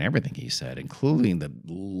to question everything he said, including the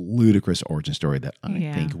ludicrous origin story that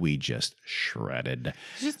I think we just shredded.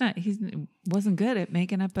 It's just he wasn't good at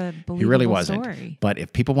making up a believable He really wasn't. Story. But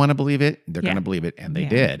if people want to believe it, they're going to believe it, and they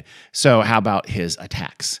did. So how about his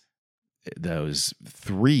attacks? Those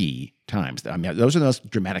 3 times. I mean, those are the most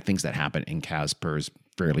dramatic things that happened in Kasper's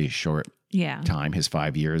fairly short time, his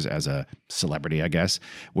 5 years as a celebrity, I guess,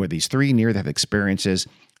 where these 3 near-death experiences,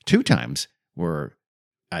 2 times were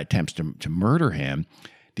attempts to murder him.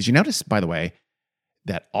 Did you notice, by the way,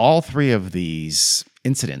 that all 3 of these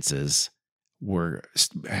incidences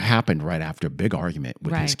happened right after a big argument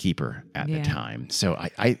with his keeper at the time? So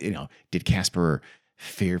I did Kasper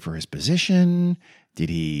fear for his position? Did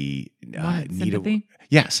he need a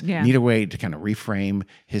way to kind of reframe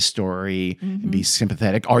his story and be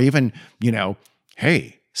sympathetic, or even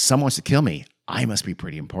hey, someone wants to kill me, I must be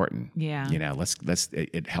pretty important. Yeah.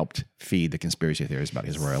 It helped feed the conspiracy theories about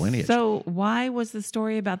his royal lineage. So why was the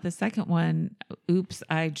story about the second one, oops,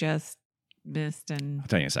 I just missed and I'll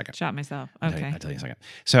tell you in a second. Shot myself. Okay. I'll tell you in a second.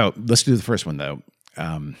 So let's do the first one though.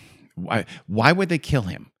 Why would they kill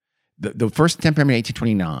him? The first attempt in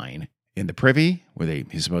 1829 in the privy, where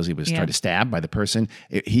he supposedly was tried to stab by the person,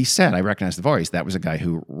 he said, I recognize the voice. That was a guy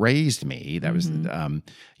who raised me. That was,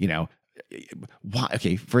 why?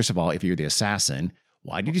 Okay, first of all, if you're the assassin,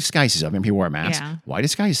 why did you disguise yourself? Remember, he wore a mask. Yeah. Why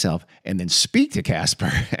disguise yourself and then speak to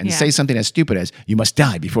Kasper and say something as stupid as, you must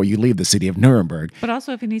die before you leave the city of Nuremberg? But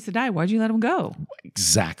also, if he needs to die, why'd you let him go?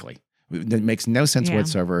 Exactly. It makes no sense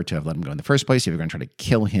whatsoever to have let him go in the first place. If you're going to try to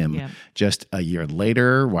kill him just a year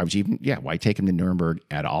later, why would you even, why take him to Nuremberg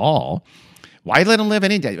at all? Why let him live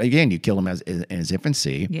any day? Again, you kill him in his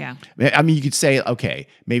infancy. Yeah. I mean, you could say, okay,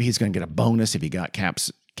 maybe he's going to get a bonus if he got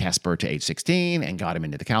Kasper to age 16 and got him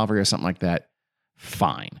into the cavalry or something like that.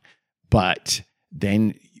 Fine. But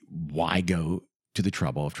then why go to the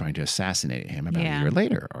trouble of trying to assassinate him about a year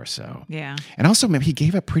later or so? Yeah. And also, maybe he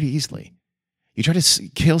gave up pretty easily. You try to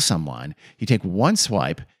kill someone, you take one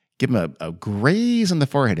swipe, give him a graze on the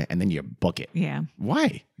forehead, and then you book it. Yeah.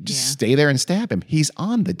 Why? Just stay there and stab him. He's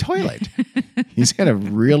on the toilet. He's in a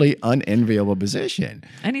really unenviable position.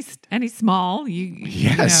 And he's small.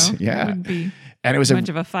 It wouldn't be and it was much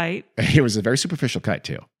of a fight. It was a very superficial cut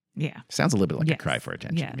too. Yeah. Sounds a little bit like a cry for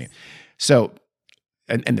attention yes. to me. So,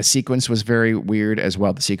 and the sequence was very weird as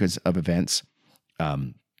well, the sequence of events. I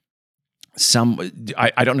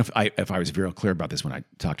don't know if I was real clear about this when I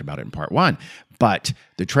talked about it in part 1, but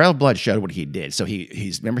the trail of blood showed what he did. So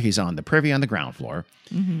he's on the privy on the ground floor.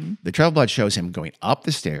 Mm-hmm. The trail of blood shows him going up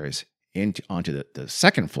the stairs onto the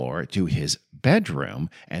second floor to his bedroom,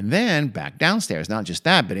 and then back downstairs. Not just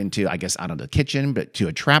that, but into, I guess, out of the kitchen, but to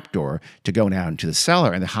a trapdoor to go down into the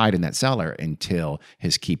cellar and hide in that cellar until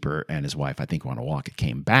his keeper and his wife, I think, were on a walk,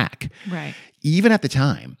 came back. Right. Even at the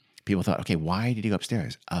time, people thought, okay, why did he go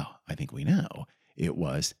upstairs? Oh, I think we know. It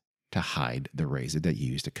was to hide the razor that he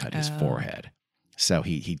used to cut his forehead. So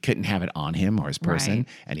he couldn't have it on him or his person,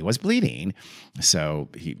 and he was bleeding. So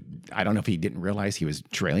I don't know if he didn't realize he was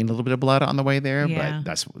trailing a little bit of blood on the way there, but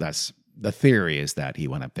that's the theory, is that he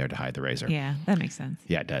went up there to hide the razor. Yeah, that makes sense.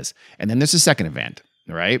 Yeah, it does. And then there's a second event,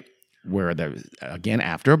 right, where again,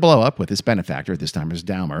 after a blow up with his benefactor, this time it was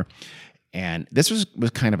Dahmer, and this was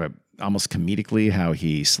kind of almost comedically how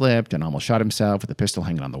he slipped and almost shot himself with a pistol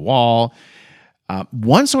hanging on the wall.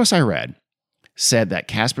 One source I read said that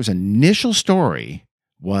Kasper's initial story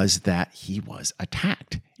was that he was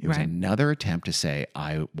attacked. It was another attempt to say,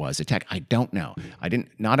 I was attacked. I don't know.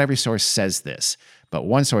 Not every source says this, but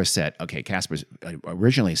one source said, okay, Kasper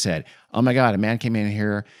originally said, oh my God, a man came in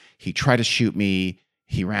here. He tried to shoot me.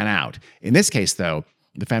 He ran out. In this case, though,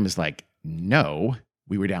 the family's like, no,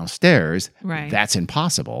 we were downstairs. Right. That's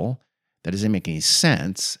impossible. That doesn't make any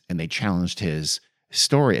sense. And they challenged his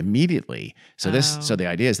story immediately. So the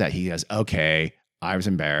idea is that he goes, okay, I was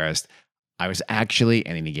embarrassed. I was actually,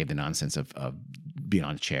 and then he gave the nonsense of being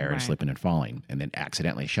on a chair and slipping and falling, and then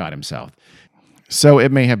accidentally shot himself. So it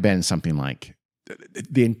may have been something like,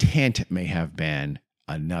 the intent may have been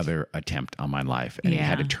another attempt on my life, and he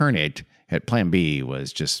had to turn it. Plan B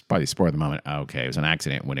was just by the spur of the moment, okay, it was an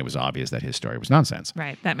accident, when it was obvious that his story was nonsense.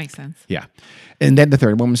 Right, that makes sense. Yeah. And then the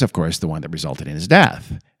third one was, of course, the one that resulted in his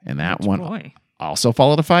death. And that also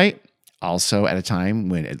followed a fight. Also, at a time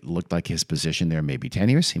when it looked like his position there may be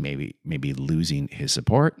tenuous, he may be losing his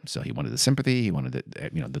support. So he wanted the sympathy, he wanted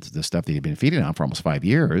the stuff that he'd been feeding on for almost 5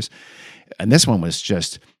 years. And this one was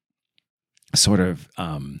just sort of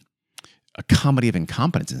a comedy of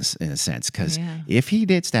incompetence in a sense, because if he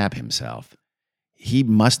did stab himself, he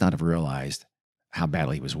must not have realized how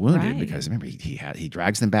badly he was wounded, because remember, he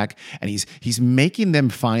drags them back, and he's making them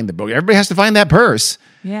find the book. Everybody has to find that purse.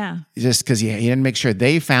 Yeah. Just because he didn't make sure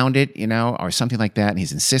they found it, or something like that. And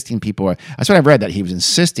he's insisting people that's what I've read, that he was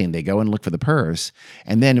insisting they go and look for the purse.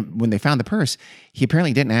 And then when they found the purse, he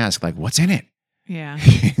apparently didn't ask, like, what's in it? Yeah.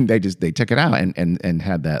 they took it out and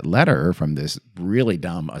had that letter from this really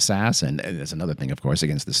dumb assassin. And there's another thing, of course,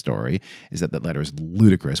 against the story, is that letter is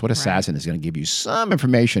ludicrous. What assassin is going to give you some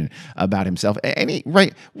information about himself?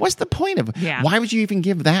 What's the point of why would you even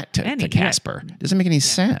give that to Kasper? Doesn't make any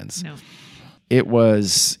sense. No. It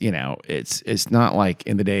was, it's not like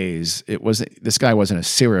in the days, this guy wasn't a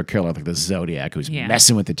serial killer like the Zodiac who's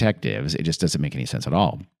messing with detectives. It just doesn't make any sense at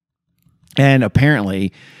all. And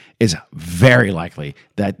apparently, is very likely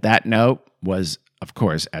that note was, of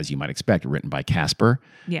course, as you might expect, written by Kasper.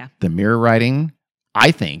 Yeah. The mirror writing,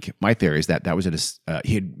 I think, my theory is that was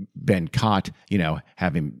he had been caught,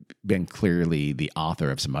 having been clearly the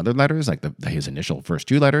author of some other letters, like his initial first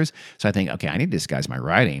 2 letters. So I think, okay, I need to disguise my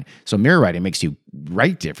writing. So mirror writing makes you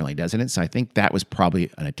write differently, doesn't it? So I think that was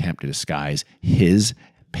probably an attempt to disguise his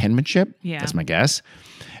penmanship. Yeah. That's my guess.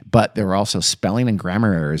 But there were also spelling and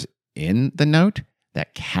grammar errors in the note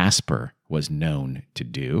that Kasper was known to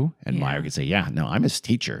do. And Meyer could say, no, I'm his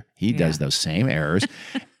teacher. He does those same errors.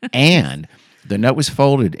 And the note was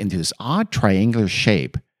folded into this odd triangular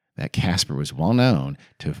shape that Kasper was well known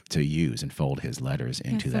to use and fold his letters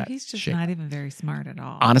into that shape. He's just not even very smart at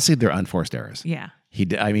all. Honestly, they're unforced errors. Yeah.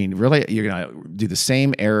 Really, you're going to do the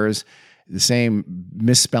same errors, the same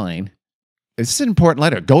misspelling. It's an important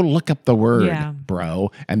letter. Go look up the word,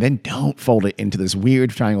 bro, and then don't fold it into this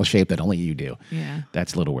weird triangle shape that only you do. Yeah.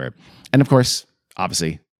 That's a little weird. And of course,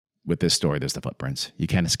 obviously, with this story, there's the footprints. You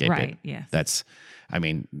can't escape it. Yes.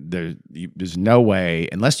 There's no way,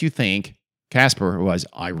 unless you think Kasper was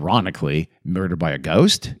ironically murdered by a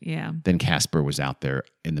ghost. Yeah. Then Kasper was out there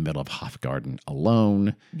in the middle of Hofgarten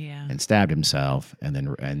alone. Yeah. And stabbed himself.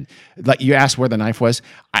 And like you asked where the knife was.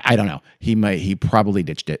 I don't know. He probably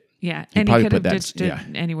ditched it. Yeah, and he could have ditched it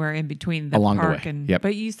anywhere in between the along park the way.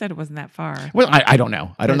 But you said it wasn't that far. Well, I don't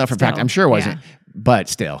know. I don't know for a fact. I'm sure it wasn't. But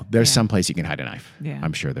still, there's some place you can hide a knife. Yeah.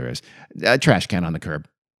 I'm sure there is. A trash can on the curb.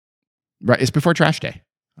 Right. It's before trash day.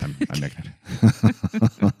 I'm making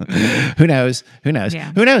it. Who knows?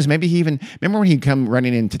 Yeah. Who knows? Maybe he even, remember when he'd come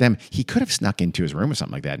running into them, he could have snuck into his room or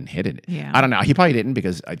something like that and hid it. Yeah. I don't know. He probably didn't,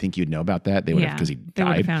 because I think you'd know about that. They would have, because he died. They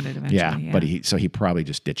would have found it eventually. Yeah. But he probably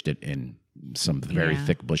just ditched it in some very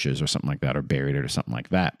thick bushes or something like that, or buried it or something like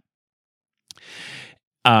that.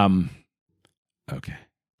 Okay.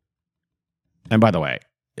 And by the way,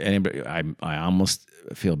 I almost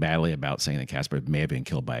feel badly about saying that Kasper may have been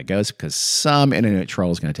killed by a ghost, because some internet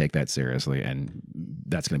troll is going to take that seriously, and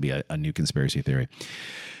that's going to be a new conspiracy theory.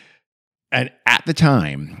 And at the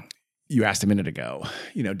time, you asked a minute ago,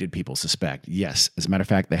 did people suspect? Yes. As a matter of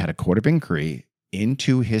fact, they had a court of inquiry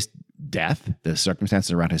into his death, the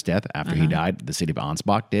circumstances around his death after he died. The city of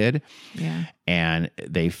Ansbach did. Yeah. And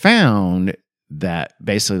they found that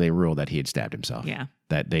basically they ruled that he had stabbed himself. Yeah.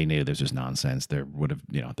 That they knew this was nonsense. There would have,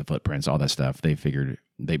 the footprints, all that stuff. They figured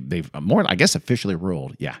they've more, I guess, officially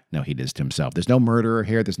ruled, no, he did this to himself. There's no murderer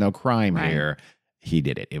here. There's no crime here. He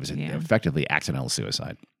did it. It was effectively accidental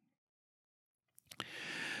suicide.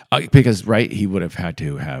 Because, he would have had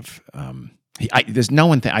to have. There's no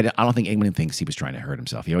one. I don't think anyone thinks he was trying to hurt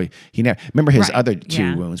himself. He never. Remember, his other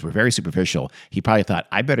two wounds were very superficial. He probably thought,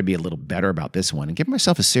 I better be a little better about this one and give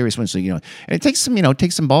myself a serious one. So and it takes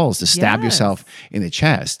some balls to stab yourself in the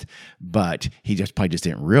chest. But he probably just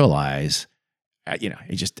didn't realize.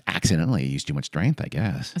 He just accidentally used too much strength, I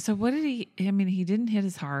guess. So what did he? I mean, he didn't hit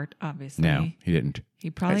his heart, obviously. No, he didn't. He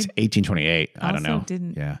probably it's 1828. I don't know.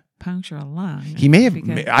 Didn't. Puncture a lung. He may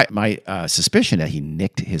have. My suspicion that he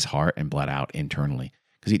nicked his heart and bled out internally,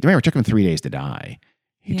 because remember, it took him 3 days to die.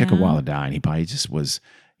 He took a while to die, and he probably just was,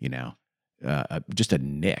 just a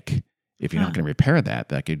nick. If you're not going to repair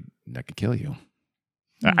that could kill you.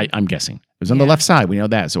 I'm guessing it was on the left side. We know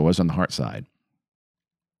that, so it was on the heart side.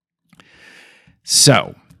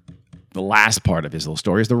 So the last part of his little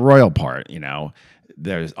story is the royal part.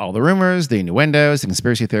 There's all the rumors, the innuendos, the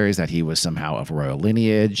conspiracy theories that he was somehow of royal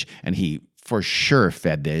lineage, and he for sure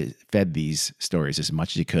fed these stories as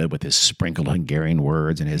much as he could with his sprinkled Hungarian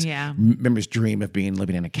words and his members' dream of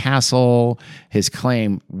living in a castle. His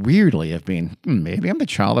claim, weirdly, of being maybe I'm the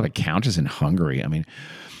child of a countess in Hungary. I mean,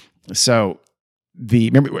 so.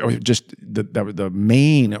 The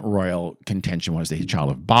main royal contention was that he's a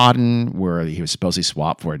child of Baden, where he was supposedly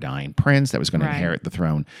swapped for a dying prince that was going to inherit the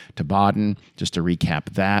throne to Baden. Just to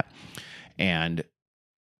recap that. And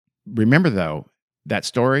remember, though, that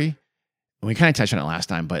story, we kind of touched on it last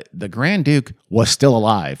time, but the Grand Duke was still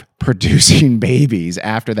alive, producing babies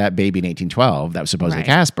after that baby in 1812 that was supposedly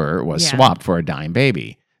Kasper was swapped for a dying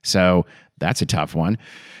baby. So that's a tough one.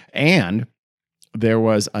 And there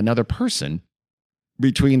was another person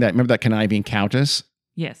between that, remember that conniving countess?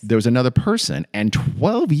 Yes. There was another person, and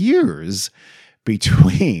 12 years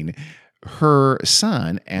between her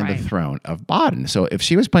son and the throne of Baden. So if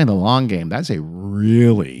she was playing the long game, that's a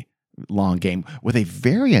really long game with a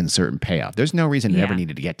very uncertain payoff. There's no reason it ever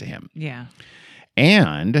needed to get to him. Yeah.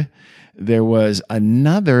 And there was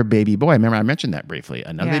another baby boy. Remember, I mentioned that briefly.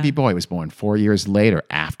 Another baby boy was born 4 years later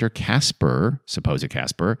after Kasper, supposed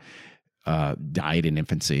Kasper, died in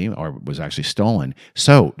infancy or was actually stolen.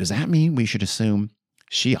 So does that mean we should assume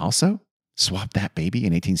she also swapped that baby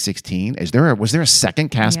in 1816? Was there a second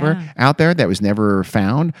Kasper out there that was never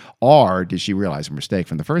found? Or did she realize her mistake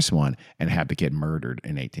from the first one and have the kid murdered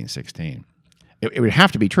in 1816? It would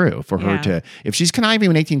have to be true for her to, if she's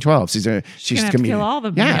conniving in 1812, she's going to have to kill all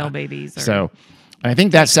the male babies. So I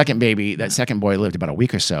think that second baby, that second boy lived about a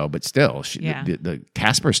week or so, but still, the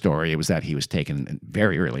Kasper story, it was that he was taken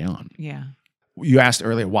very early on. Yeah. You asked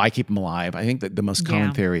earlier, why keep him alive? I think that the most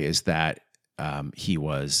common theory is that they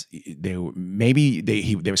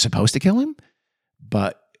were supposed to kill him,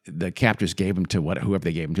 but the captors gave him to whoever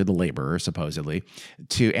they gave him to, the laborer, supposedly,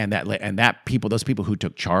 those people who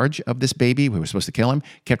took charge of this baby, who were supposed to kill him,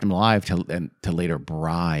 kept him alive to later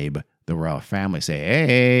bribe the royal family, say,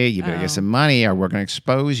 hey, you better get some money or we're going to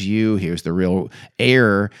expose you. Here's the real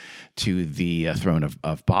heir to the throne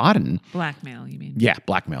of Baden. Blackmail, you mean? Yeah,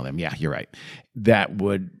 blackmail them. Yeah, you're right. That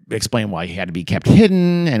would explain why he had to be kept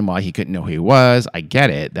hidden and why he couldn't know who he was. I get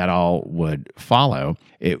it. That all would follow.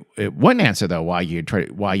 It wouldn't answer, though, why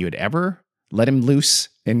you'd ever let him loose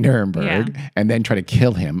in Nuremberg and then try to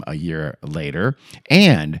kill him a year later.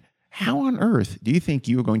 And how on earth do you think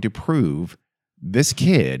you were going to prove this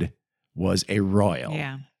kid was a royal?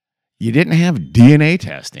 Yeah. You didn't have DNA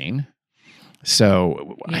testing.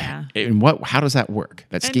 So how does that work?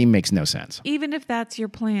 That scheme makes no sense. Even if that's your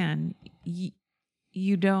plan,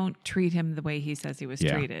 you don't treat him the way he says he was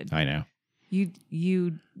treated. I know.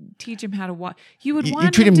 You teach him how to walk. You would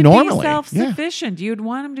want treat him to normally. be self-sufficient. You'd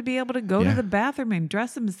want him to be able to go to the bathroom and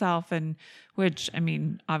dress himself, and which, I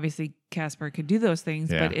mean, obviously Kasper could do those things,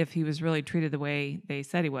 but if he was really treated the way they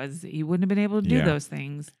said he was, he wouldn't have been able to do those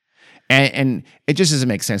things. And it just doesn't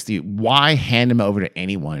make sense to you. Why hand him over to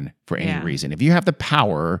anyone for any reason? If you have the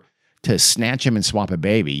power to snatch him and swap a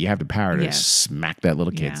baby, you have the power to Yes. smack that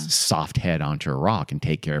little kid's soft head onto a rock and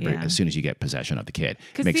take care of it as soon as you get possession of the kid.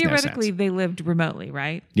 Because theoretically, they lived remotely,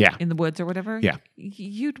 right? Yeah. In the woods or whatever. Yeah.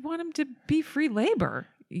 You'd want them to be free labor.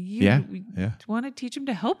 You want to teach them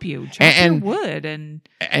to help you chop your wood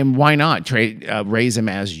and why not raise him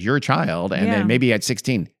as your child, and then maybe at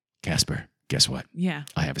 16, Kasper, guess what? Yeah,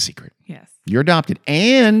 I have a secret. Yes, you're adopted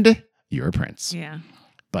and you're a prince. Yeah,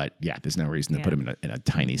 but there's no reason to put him in a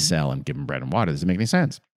tiny cell and give him bread and water. It doesn't make any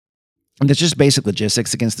sense. And that's just basic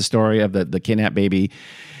logistics against the story of the kidnapped baby.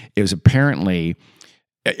 It was apparently,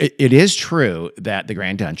 it is true that the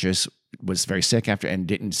Grand Duchess was very sick after and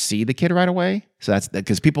didn't see the kid right away. So that's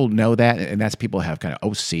because people know that, and that's people have kind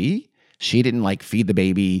of, see, she didn't feed the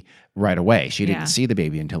baby right away. She didn't see the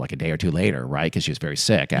baby until a day or two later, right? Because she was very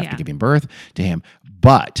sick after giving birth to him.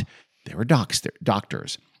 But there were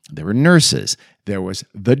doctors, there were nurses, there was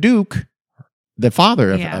the Duke, the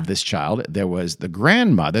father of this child, there was the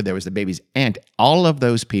grandmother, there was the baby's aunt. All of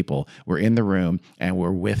those people were in the room and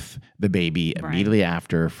were with the baby immediately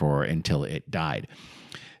after until it died.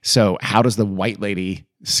 So how does the white lady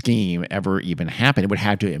scheme ever even happen? It would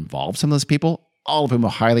have to involve some of those people, all of whom are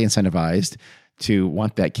highly incentivized to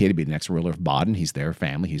want that kid to be the next ruler of Baden. He's their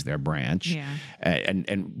family. He's their branch. Yeah.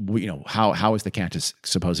 And how is the Countess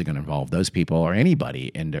supposedly going to involve those people or anybody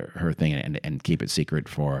into her thing and keep it secret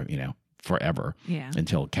for, forever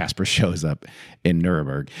until Kasper shows up in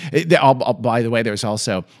Nuremberg. By the way, there's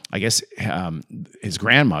also, I guess, his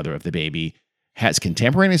grandmother of the baby has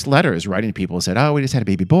contemporaneous letters writing to people who said, oh, we just had a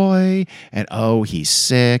baby boy, and oh, he's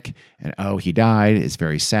sick, and oh, he died. It's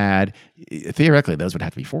very sad. Theoretically, those would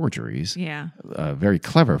have to be forgeries. Yeah. Very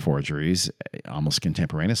clever forgeries, almost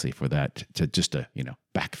contemporaneously for that, to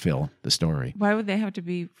backfill the story. Why would they have to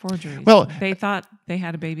be forgeries? Well, they thought they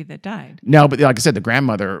had a baby that died. No, but like I said, the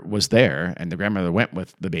grandmother was there, and the grandmother went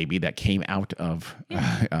with the baby that came out of,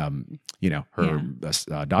 her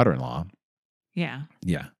daughter-in-law. Yeah.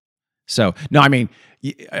 Yeah. So, no, I mean,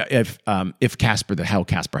 if Kasper, the whole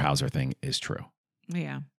Kasper Hauser thing is true.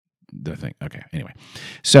 Yeah. The thing. Okay. Anyway.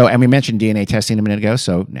 So, and we mentioned DNA testing a minute ago.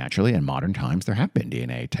 So naturally, in modern times, there have been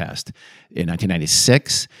DNA tests. In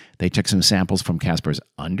 1996, they took some samples from Kasper's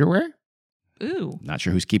underwear. Ooh. Not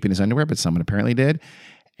sure who's keeping his underwear, but someone apparently did.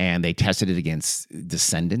 And they tested it against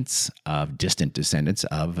distant descendants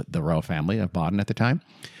of the royal family of Baden at the time.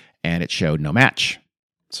 And it showed no match.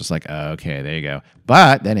 So it's like, okay, there you go.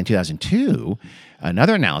 But then in 2002,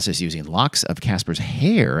 another analysis using locks of Kasper's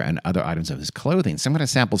hair and other items of his clothing, some kind of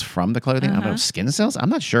samples from the clothing, I don't know, skin cells? I'm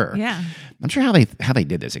not sure. Yeah. I'm not sure how they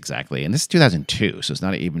did this exactly. And this is 2002, so it's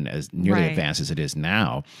not even as nearly advanced as it is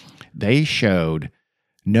now. They showed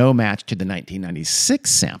no match to the 1996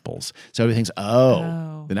 samples. So everything's,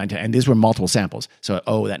 and these were multiple samples. So, that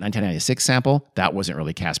 1996 sample, that wasn't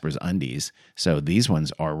really Kasper's undies. So these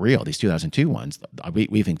ones are real. These 2002 ones,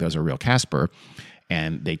 we think those are real Kasper.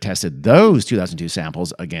 And they tested those 2002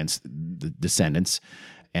 samples against the descendants,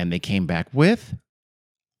 and they came back with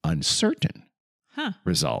uncertain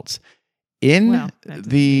results. In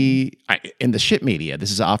the ship media, this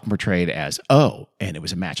is often portrayed as, and it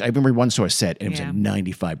was a match. I remember one source said, and it was a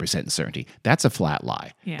 95% certainty. That's a flat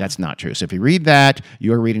lie. Yeah. That's not true. So if you read that,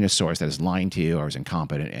 you're reading a source that is lying to you or is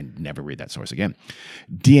incompetent, and never read that source again.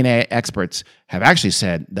 DNA experts have actually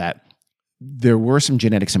said that there were some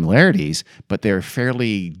genetic similarities, but they're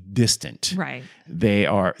fairly distant. Right.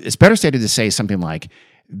 It's better stated to say something like,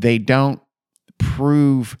 they don't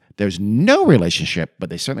prove there's no relationship, but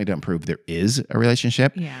they certainly don't prove there is a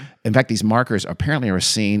relationship. Yeah. In fact, these markers apparently are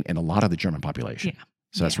seen in a lot of the German population. Yeah.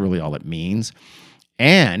 So that's really all it means.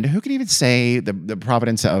 And who can even say the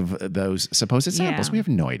provenance of those supposed samples? We have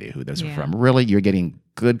no idea who those are from. Really, you're getting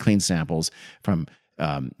good, clean samples from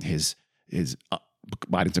his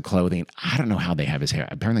items of clothing. I don't know how they have his hair.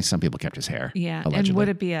 Apparently, some people kept his hair. Yeah. Allegedly. And would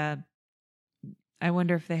it be I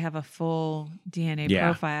wonder if they have a full DNA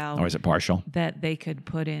profile, or is it partial that they could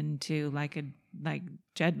put into like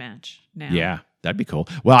Jed match now? Yeah, that'd be cool.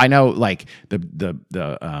 Well, I know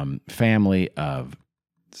the family of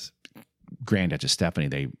Grand Duchess Stephanie.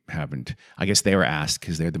 They haven't. I guess they were asked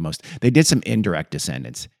because they're the most. They did some indirect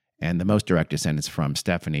descendants, and the most direct descendants from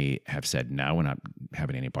Stephanie have said, "No, we're not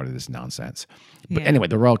having any part of this nonsense." But anyway,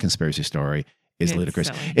 the royal conspiracy story is ludicrous.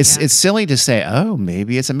 Silly. It's silly to say,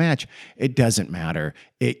 maybe it's a match. It doesn't matter.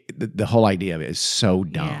 The whole idea of it is so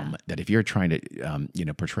dumb that if you're trying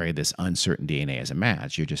to portray this uncertain DNA as a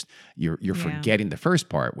match, you're forgetting the first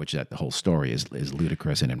part, which is that the whole story is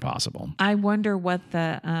ludicrous and impossible. I wonder what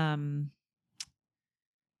the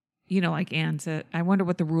like Anne said, I wonder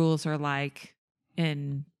what the rules are like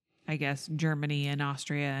in, I guess, Germany and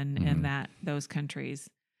Austria and those countries.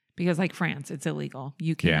 because like France, it's illegal.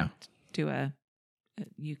 You can't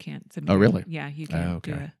you can't submit. Oh, really? Yeah, you can't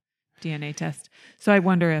do a DNA test. So I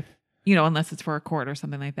wonder if, unless it's for a court or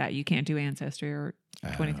something like that, you can't do Ancestry or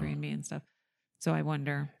 23andMe and stuff. So I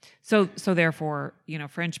wonder. So therefore,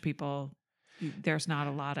 French people, there's not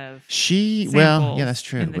a lot of that's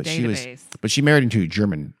true. in the database. But she married into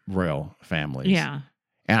German royal families. Yeah.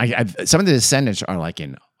 And some of the descendants are like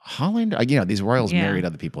in Holland. These royals married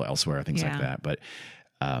other people elsewhere, things like that. But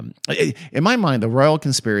in my mind, the royal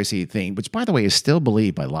conspiracy thing, which by the way is still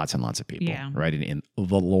believed by lots and lots of people, right? In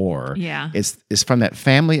the lore, is from that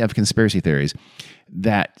family of conspiracy theories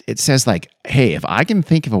that it says like, hey, if I can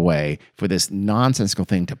think of a way for this nonsensical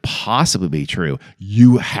thing to possibly be true,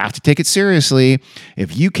 you have to take it seriously.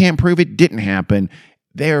 If you can't prove it didn't happen,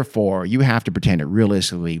 therefore, you have to pretend it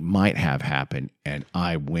realistically might have happened, and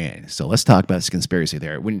I win. So let's talk about this conspiracy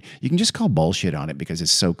theory. When you can just call bullshit on it because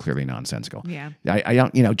it's so clearly nonsensical. Yeah, I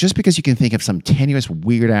don't. Just because you can think of some tenuous,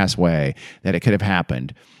 weird ass way that it could have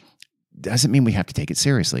happened, doesn't mean we have to take it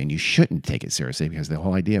seriously, and you shouldn't take it seriously because the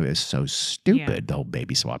whole idea of it is so stupid. The whole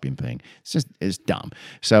baby swapping thing, it's dumb.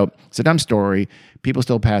 So it's a dumb story. People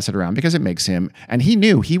still pass it around because it makes him, and he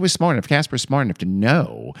knew he was smart enough. Kasper's smart enough to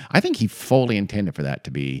know. I think he fully intended for that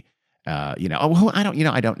to be, I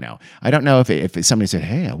don't know. I don't know if somebody said,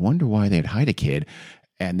 hey, I wonder why they'd hide a kid.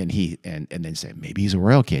 And then and then say maybe he's a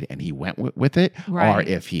royal kid, and he went with it, right. Or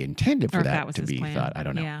if he intended for that to be plan. thought. I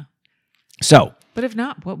don't know. Yeah. So, but if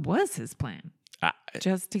not, what was his plan?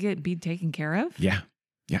 Just to be taken care of? Yeah.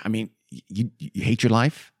 I mean, you hate your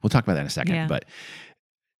life. We'll talk about that in a second. Yeah. But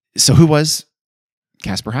so, who was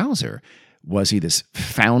Kasper Hauser? Was he this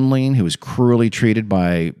foundling who was cruelly treated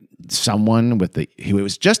by someone who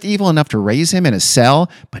was just evil enough to raise him in a cell,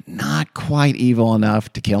 but not quite evil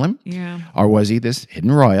enough to kill him? Yeah. Or was he this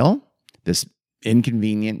hidden royal, this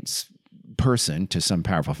inconvenience person to some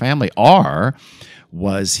powerful family? Or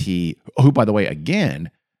was he, who, by the way, again,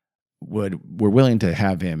 were willing to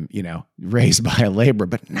have him, raised by a laborer,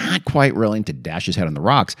 but not quite willing to dash his head on the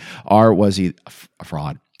rocks? Or was he a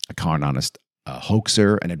fraud, a con artist, a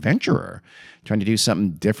hoaxer, an adventurer, trying to do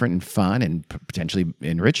something different and fun and potentially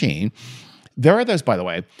enriching? There are those, by the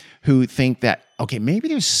way, who think that, okay, maybe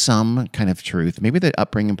there's some kind of truth. Maybe the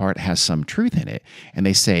upbringing part has some truth in it. And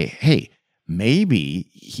they say, hey, maybe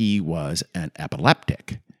he was an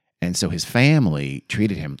epileptic. And so his family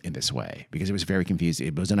treated him in this way because it was very confusing.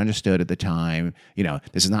 It wasn't understood at the time.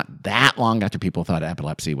 This is not that long after people thought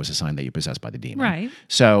epilepsy was a sign that you're possessed by the demon. Right.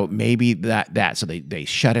 So maybe so they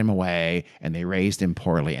shut him away and they raised him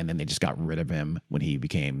poorly, and then they just got rid of him when he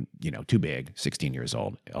became, too big, 16 years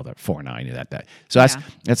old, although 4'9", that. So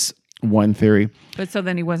that's one theory. But so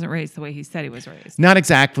then he wasn't raised the way he said he was raised. Not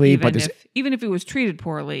exactly, even if he was treated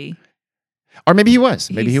poorly. Or maybe he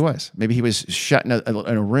was. Maybe he was shut in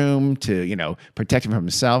a room to, protect him from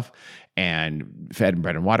himself and fed him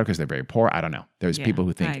bread and water because they're very poor. I don't know. There's people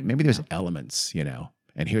who think maybe there's elements,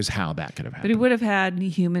 and here's how that could have happened. But he would have had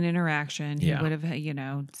human interaction. Yeah. He would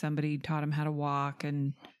have, somebody taught him how to walk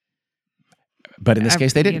But in this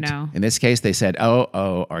case, they didn't. In this case, they said,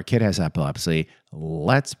 oh, our kid has epilepsy.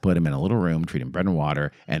 Let's put him in a little room, treat him bread and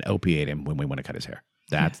water, and opiate him when we want to cut his hair.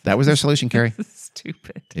 That was their solution, Carrie.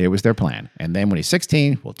 Stupid. It was their plan. And then when he's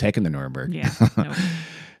 16, we'll take him to Nuremberg. Yeah.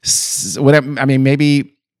 Whatever. I mean,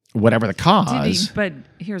 maybe whatever the cause. But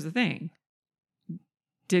here's the thing.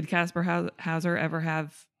 Did Kasper Hauser ever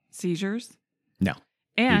have seizures? No.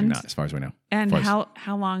 And not, as far as we know. And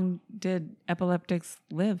how long did epileptics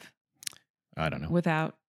live? I don't know.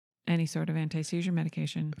 Without any sort of anti-seizure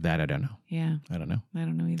medication? That I don't know. Yeah. I don't know. I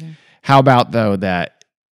don't know either. How about, though, that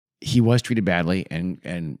he was treated badly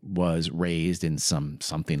and was raised in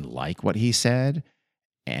something like what he said,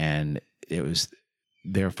 and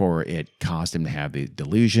therefore it caused him to have the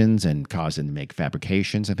delusions and caused him to make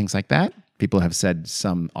fabrications and things like that. People have said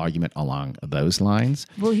some argument along those lines.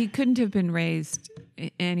 Well, he couldn't have been raised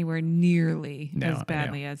anywhere nearly as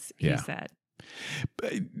badly as he said.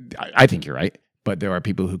 I think you're right. But there are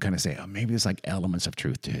people who kind of say, oh, maybe there's like elements of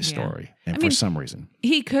truth to his story. And for some reason.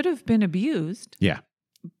 He could have been abused. Yeah.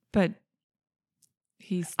 But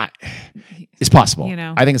it's possible.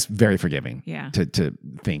 I think it's very forgiving to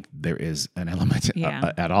think there is an element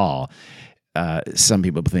at all. Some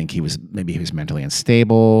people think he was mentally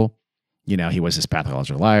unstable. He was this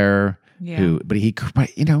pathological liar but he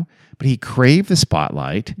craved the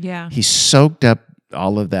spotlight. Yeah. He soaked up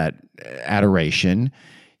all of that adoration.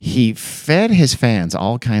 He fed his fans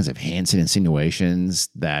all kinds of hints and insinuations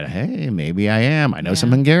that, hey, maybe I am. I know some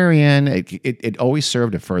Hungarian. It always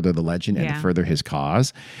served to further the legend and to further his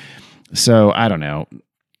cause. So I don't know.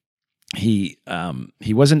 He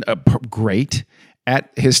wasn't great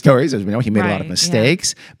at his stories. As we know, he made a lot of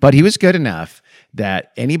mistakes, but he was good enough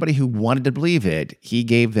that anybody who wanted to believe it, he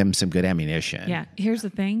gave them some good ammunition. Yeah. Here's the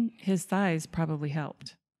thing. His thighs probably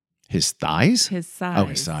helped. His thighs? His size. Oh,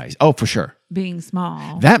 his size. Oh, for sure. Being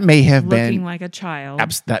small. That may have been... Looking like a child.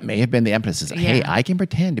 That may have been the emphasis. Hey, I can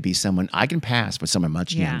pretend to be someone... I can pass for someone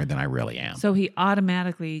much younger than I really am. So he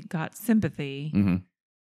automatically got sympathy. Mm-hmm.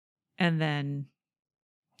 And then...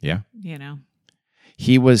 Yeah. You know.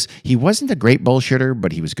 He wasn't a great bullshitter,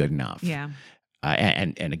 but he was good enough. Yeah.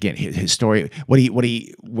 And again, his story,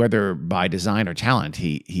 whether by design or talent,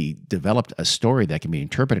 he developed a story that can be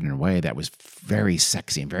interpreted in a way that was very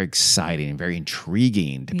sexy and very exciting and very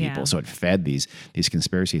intriguing to people. So it fed these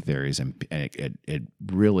conspiracy theories, and it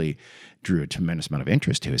really drew a tremendous amount of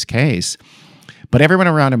interest to his case. But everyone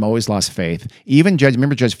around him always lost faith. Even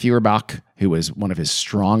remember Judge Feuerbach, who was one of his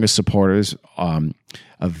strongest supporters.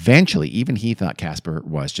 Eventually, even he thought Kasper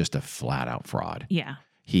was just a flat-out fraud. Yeah.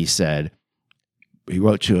 He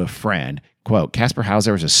wrote to a friend, quote, Kasper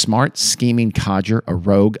Hauser is a smart, scheming codger, a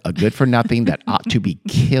rogue, a good-for-nothing that ought to be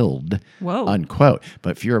killed, unquote.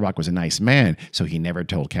 But Feuerbach was a nice man, so he never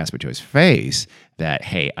told Kasper to his face that,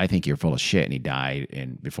 hey, I think you're full of shit, and he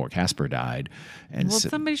died before Kasper died. And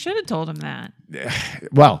somebody should have told him that.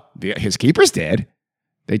 Well, his keepers did.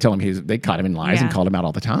 They told him they caught him in lies and called him out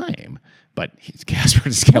all the time. But Kasper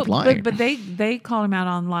just kept lying. But they called him out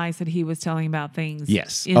on lies that he was telling about things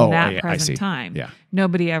in that present time. Yeah.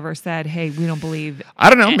 Nobody ever said, hey, we don't believe I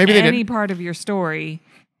don't know. Maybe they any part of your story.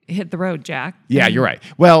 Hit the road, Jack. Yeah, you're right.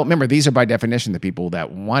 Well, remember, these are by definition the people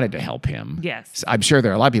that wanted to help him. Yes. So I'm sure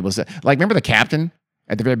there are a lot of people that, like, remember the captain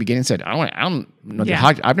at the very beginning said, I don't know.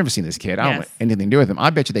 I've never seen this kid. I don't want anything to do with him. I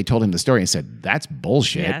bet you they told him the story and said, that's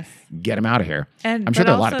bullshit. Yes. Get him out of here. And I'm sure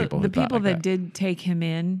there are a lot of people the people that did take him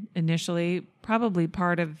in initially, probably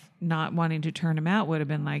part of not wanting to turn him out would have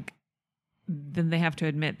been like, then they have to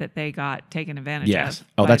admit that they got taken advantage of.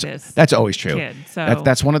 Oh, that's always true. Kid. So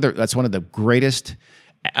that's one of the greatest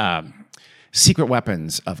secret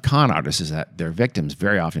weapons of con artists is that their victims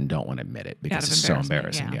very often don't want to admit it because it's so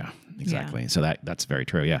embarrassing. Yeah, exactly. So that's very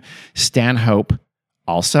true. Yeah. Stanhope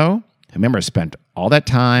also, remember, spent all that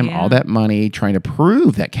time, all that money trying to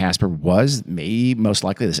prove that Kasper was most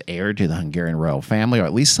likely this heir to the Hungarian royal family, or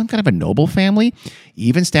at least some kind of a noble family.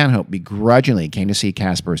 Even Stanhope begrudgingly came to see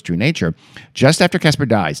Kasper's true nature. Just after Kasper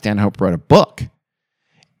died, Stanhope wrote a book.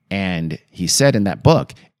 And he said in that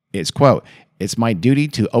book, it's, quote, it's my duty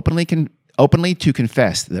to openly to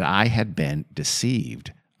confess that I had been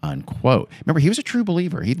deceived, unquote. Remember, he was a true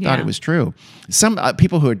believer. He thought it was true. Some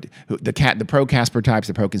people the pro Kasper types,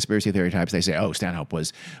 the pro conspiracy theory types, they say, oh, Stanhope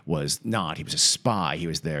was not. He was a spy. He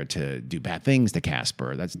was there to do bad things to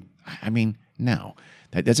Kasper. No.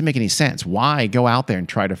 That doesn't make any sense. Why go out there and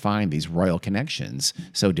try to find these royal connections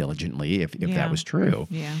so diligently if that was true?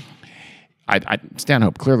 Yeah.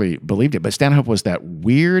 Stanhope clearly believed it, but Stanhope was that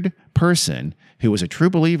weird person who was a true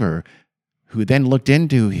believer who then looked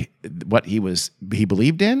into what he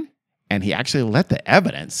believed in, and he actually let the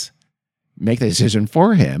evidence make the decision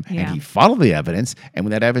for him, and he followed the evidence, and when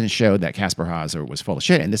that evidence showed that Kasper Hauser was full of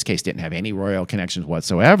shit, in this case didn't have any royal connections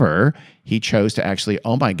whatsoever, he chose to actually,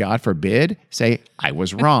 oh my God forbid, say, I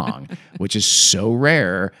was wrong, which is so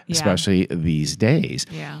rare, especially these days.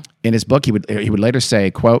 Yeah. In his book, he would later say,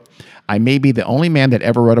 quote, I may be the only man that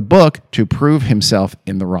ever wrote a book to prove himself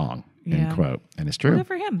in the wrong, end quote. And it's true. Good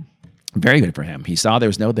for him. Very good for him. He saw there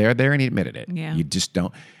was no there, and he admitted it. Yeah. You just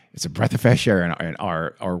don't. It's a breath of fresh air in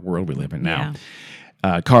our world we live in now.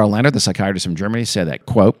 Karl Leonard, the psychiatrist from Germany, said that,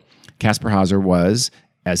 quote, Kasper Hauser was,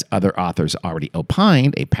 as other authors already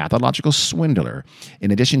opined, a pathological swindler.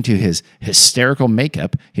 In addition to his hysterical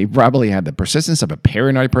makeup, he probably had the persistence of a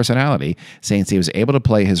paranoid personality, since he was able to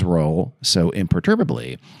play his role so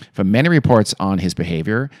imperturbably. From many reports on his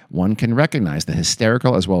behavior, one can recognize the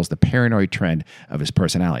hysterical as well as the paranoid trend of his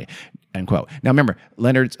personality. End quote. Now remember,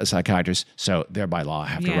 Leonard's a psychiatrist, so thereby law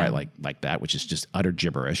have to write like that, which is just utter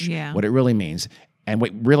gibberish. Yeah. What it really means, and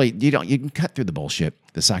what really you can cut through the bullshit,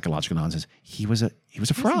 the psychological nonsense. He was a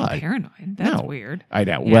fraud. Paranoid. That's weird. I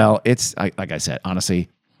know. Yeah. Well, it's like I said, honestly,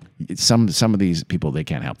 some of these people, they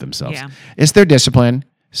can't help themselves. Yeah. It's their discipline.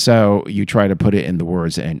 So you try to put it in the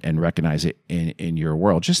words and recognize it in your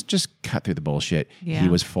world. Just cut through the bullshit. Yeah. He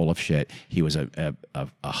was full of shit. He was a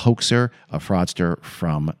hoaxer, a fraudster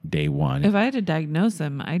from day one. If I had to diagnose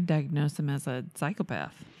him, I'd diagnose him as a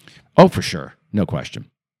psychopath. Oh, for sure. No question.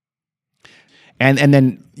 And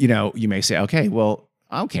then, you may say, okay,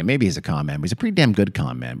 maybe he's a con man, but he's a pretty damn good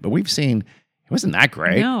con man. But we've seen it wasn't that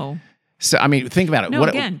great. No. So, think about it. No,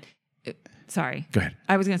 again, sorry. Go ahead.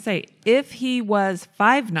 I was going to say, if he was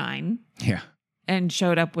 5'9", and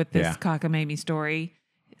showed up with this cockamamie story,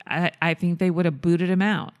 I think they would have booted him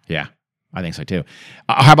out. Yeah, I think so too.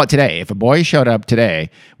 How about today? If a boy showed up today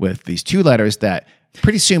with these 2 letters that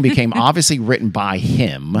pretty soon became obviously written by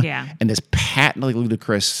him, and this patently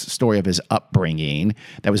ludicrous story of his upbringing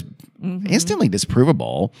that was instantly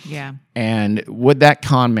disprovable, and would that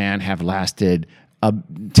con man have lasted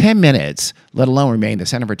 10 minutes, let alone remain the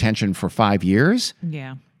center of attention for 5 years?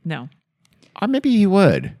 Yeah, no. Or maybe he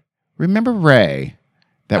would. Remember Ray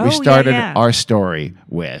that we started our story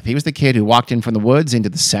with? He was the kid who walked in from the woods into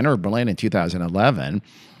the center of Berlin in 2011.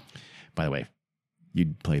 By the way,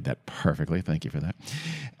 you played that perfectly. Thank you for that.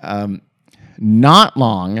 Not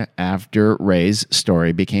long after Ray's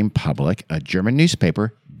story became public, a German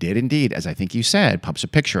newspaper did indeed, as I think you said, publish a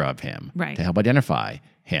picture of him to help identify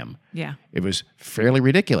him. Yeah. It was fairly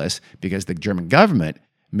ridiculous because the German government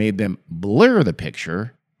made them blur the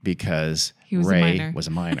picture because Ray was a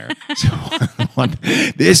minor. So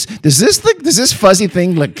does this fuzzy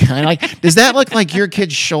thing look kind of like? Does that look like your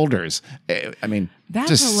kid's shoulders? I mean, that's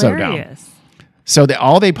just hilarious. So dumb. So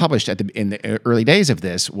all they published in the early days of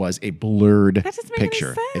this was a blurred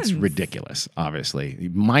picture. It's ridiculous, obviously.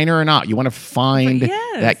 Minor or not, you want to find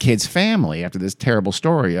that kid's family after this terrible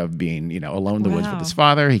story of being, alone in the woods with his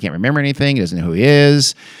father. He can't remember anything. He doesn't know who he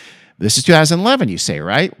is. This is 2011, you say,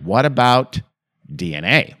 right? What about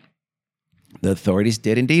DNA? The authorities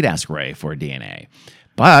did indeed ask Ray for DNA,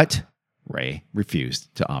 but Ray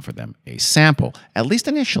refused to offer them a sample, at least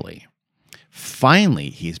initially. Finally,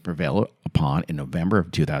 he's prevailed upon in November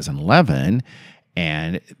of 2011,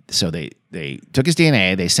 and so they took his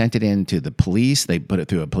DNA, they sent it in to the police, they put it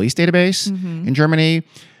through a police database in Germany.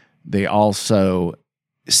 They also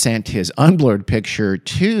sent his unblurred picture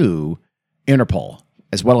to Interpol,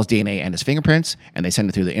 as well as DNA and his fingerprints, and they sent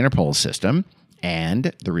it through the Interpol system,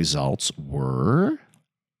 and the results were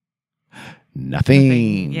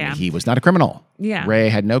nothing. Yeah. He was not a criminal. Yeah. Ray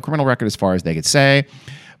had no criminal record as far as they could say.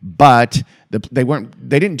 But they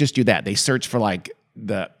didn't just do that. They searched for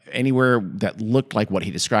anywhere that looked like what he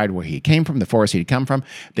described, where he came from, the forest he'd come from.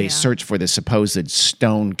 They searched for the supposed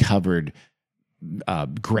stone-covered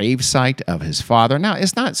grave site of his father. Now,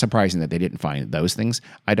 it's not surprising that they didn't find those things,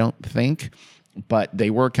 I don't think. But they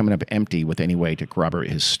were coming up empty with any way to corroborate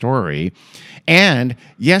his story. And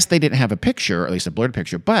yes, they didn't have a picture, or at least a blurred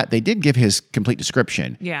picture, but they did give his complete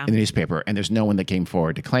description in the newspaper, and there's no one that came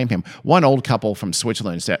forward to claim him. One old couple from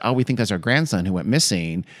Switzerland said, we think that's our grandson who went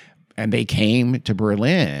missing, and they came to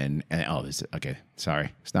Berlin, and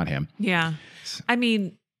sorry, it's not him. Yeah. I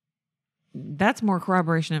mean, that's more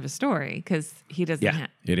corroboration of his story, because he doesn't have...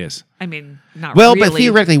 it is. I mean, not really. Well, but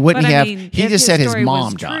theoretically, wouldn't he have... He just said his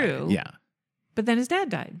mom died. Yeah. But then his dad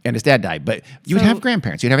died. And his dad died. But you would have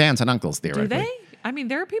grandparents. You'd have aunts and uncles, theoretically. Do they? I mean,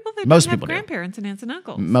 there are people that Most don't have people grandparents and aunts and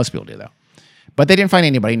uncles. Most people do, though. But they didn't find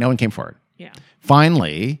anybody. No one came forward. Yeah.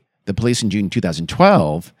 Finally, the police in June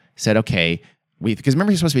 2012 said, okay, because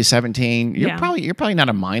remember he's supposed to be 17. You're probably not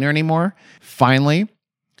a minor anymore. Finally,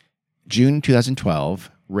 June 2012,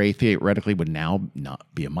 Ray theoretically would now not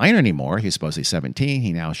be a minor anymore. He's supposed to be 17.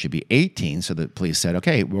 He now should be 18. So the police said,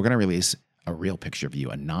 okay, we're going to release a real picture of you,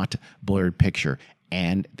 a not blurred picture.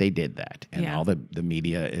 And they did that. And all the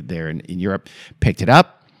media there in Europe picked it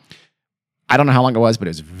up. I don't know how long it was, but it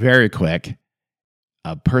was very quick.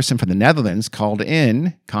 A person from the Netherlands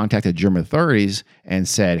contacted German authorities and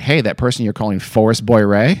said, hey, that person you're calling Forest Boy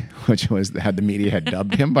Ray, which was how the media had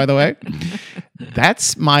dubbed him, by the way,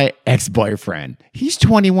 that's my ex-boyfriend. He's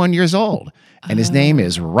 21 years old, and his name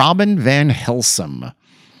is Robin van Helsum.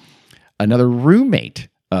 Another roommate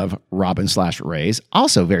of Robin/Ray's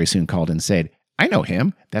also very soon called and said, I know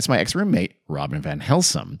him. That's my ex-roommate, Robin van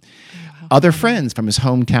Helsum. Other friends from his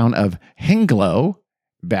hometown of Hengelo,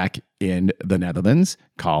 back in the Netherlands,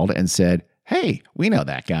 called and said, hey, we know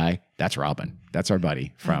that guy. That's Robin. That's our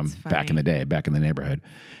buddy from back in the day, back in the neighborhood.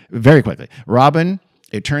 Very quickly. Robin,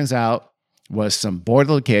 it turns out, was some bored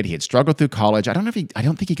little kid. He had struggled through college. I don't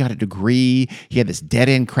think he got a degree. He had this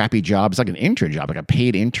dead-end crappy job. It's like an intern job, like a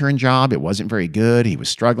paid intern job. It wasn't very good. He was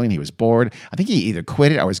struggling. He was bored. I think he either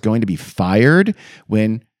quit it or was going to be fired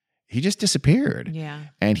when he just disappeared. Yeah.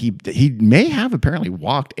 And he may have apparently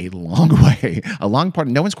walked a long way, a long part.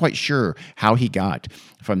 No one's quite sure how he got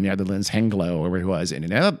from Netherlands, Hengelo, or where he was in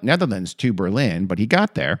the Netherlands to Berlin, but he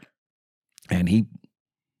got there and he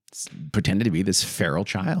pretended to be this feral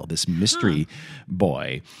child, this mystery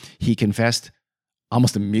boy. He confessed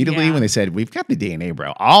almost immediately when they said, we've got the DNA,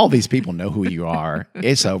 bro. All these people know who you are.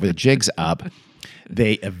 It's over. The jig's up.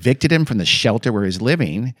 They evicted him from the shelter where he's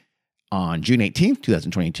living on June 18th,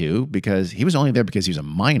 2022, because he was only there because he was a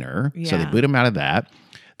minor. Yeah. So they booted him out of that.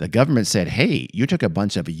 The government said, hey, you took a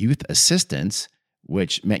bunch of youth assistants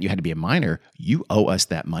which meant you had to be a minor, you owe us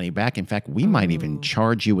that money back. In fact, we might even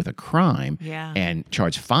charge you with a crime and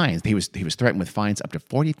charge fines. He was threatened with fines up to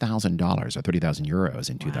 $40,000 or 30,000 euros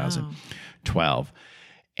in 2012.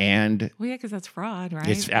 And because that's fraud, right?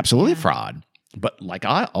 It's absolutely fraud. But like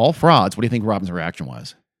all frauds, what do you think Robin's reaction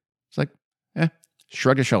was? It's like,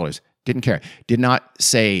 shrugged his shoulders, didn't care, did not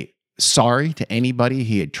say sorry to anybody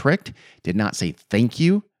he had tricked, did not say thank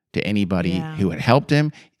you to anybody who had helped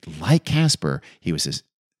him. Like Kasper, he was this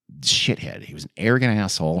shithead. He was an arrogant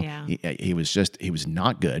asshole. Yeah. He was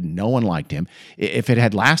not good. No one liked him. If it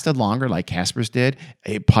had lasted longer, like Kasper's did,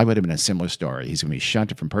 it probably would have been a similar story. He's going to be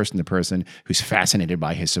shunted from person to person who's fascinated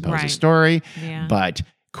by his supposed story, but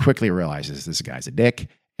quickly realizes this guy's a dick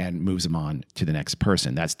and moves him on to the next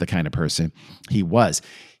person. That's the kind of person he was.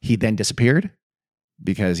 He then disappeared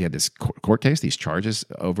because he had this court case, these charges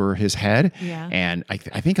over his head. Yeah. And I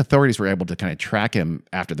think authorities were able to kind of track him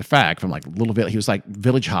after the fact from like little bit. He was like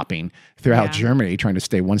village hopping throughout Germany, trying to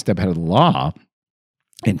stay one step ahead of the law.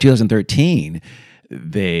 In 2013,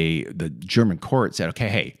 the German court said, okay,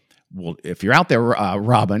 hey, well, if you're out there,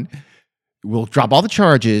 Robin, we'll drop all the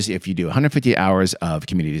charges if you do 150 hours of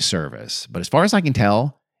community service. But as far as I can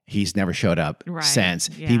tell, he's never showed up since.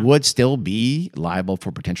 He would still be liable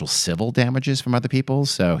for potential civil damages from other people,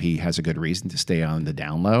 so he has a good reason to stay on the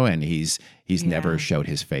down low, and he's never showed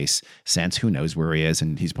his face since. Who knows where he is,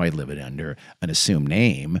 and he's probably living under an assumed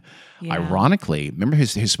name. Ironically, remember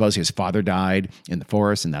suppose his father died in the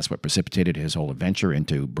forest, and that's what precipitated his whole adventure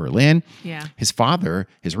into Berlin. Yeah. His father,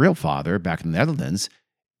 his real father, back in the Netherlands,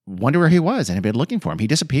 wonder where he was and had been looking for him. He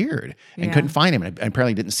disappeared and couldn't find him, and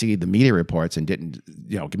apparently didn't see the media reports and didn't,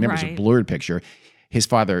 remember it's a blurred picture. His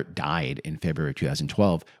father died in February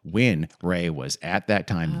 2012 when Ray was at that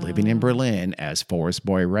time living in Berlin as Forest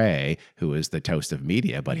Boy Ray, who was the toast of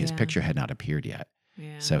media, but his picture had not appeared yet.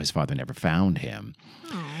 Yeah. So his father never found him.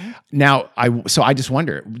 Aww. Now, I just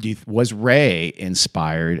wonder, was Ray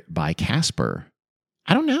inspired by Kasper?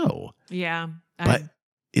 I don't know. Yeah. But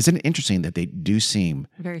isn't it interesting that they do seem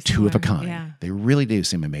two of a kind? Yeah. They really do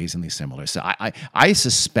seem amazingly similar. So I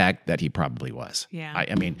suspect that he probably was. Yeah.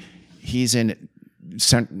 I mean, he's in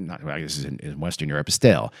Western Europe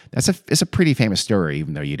still. It's a pretty famous story,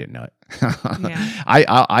 even though you didn't know it.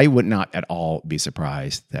 I would not at all be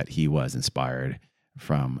surprised that he was inspired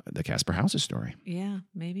from the Kasper Hauser story. Yeah,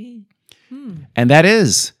 maybe. And that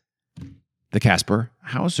is the Kasper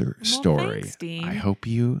Hauser story. Thanks, Dean. I hope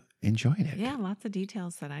you enjoyed it. Yeah, lots of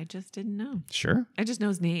details that I just didn't know. Sure. I just know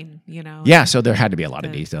his name, Yeah, so there had to be a lot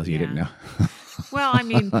of details you didn't know. Well, I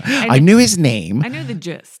mean, I knew his name. I knew the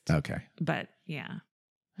gist. Okay. But yeah,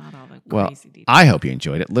 not all the crazy details. I hope you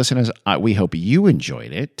enjoyed it. Listeners, we hope you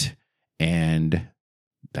enjoyed it. And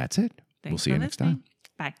that's it. We'll see you next time.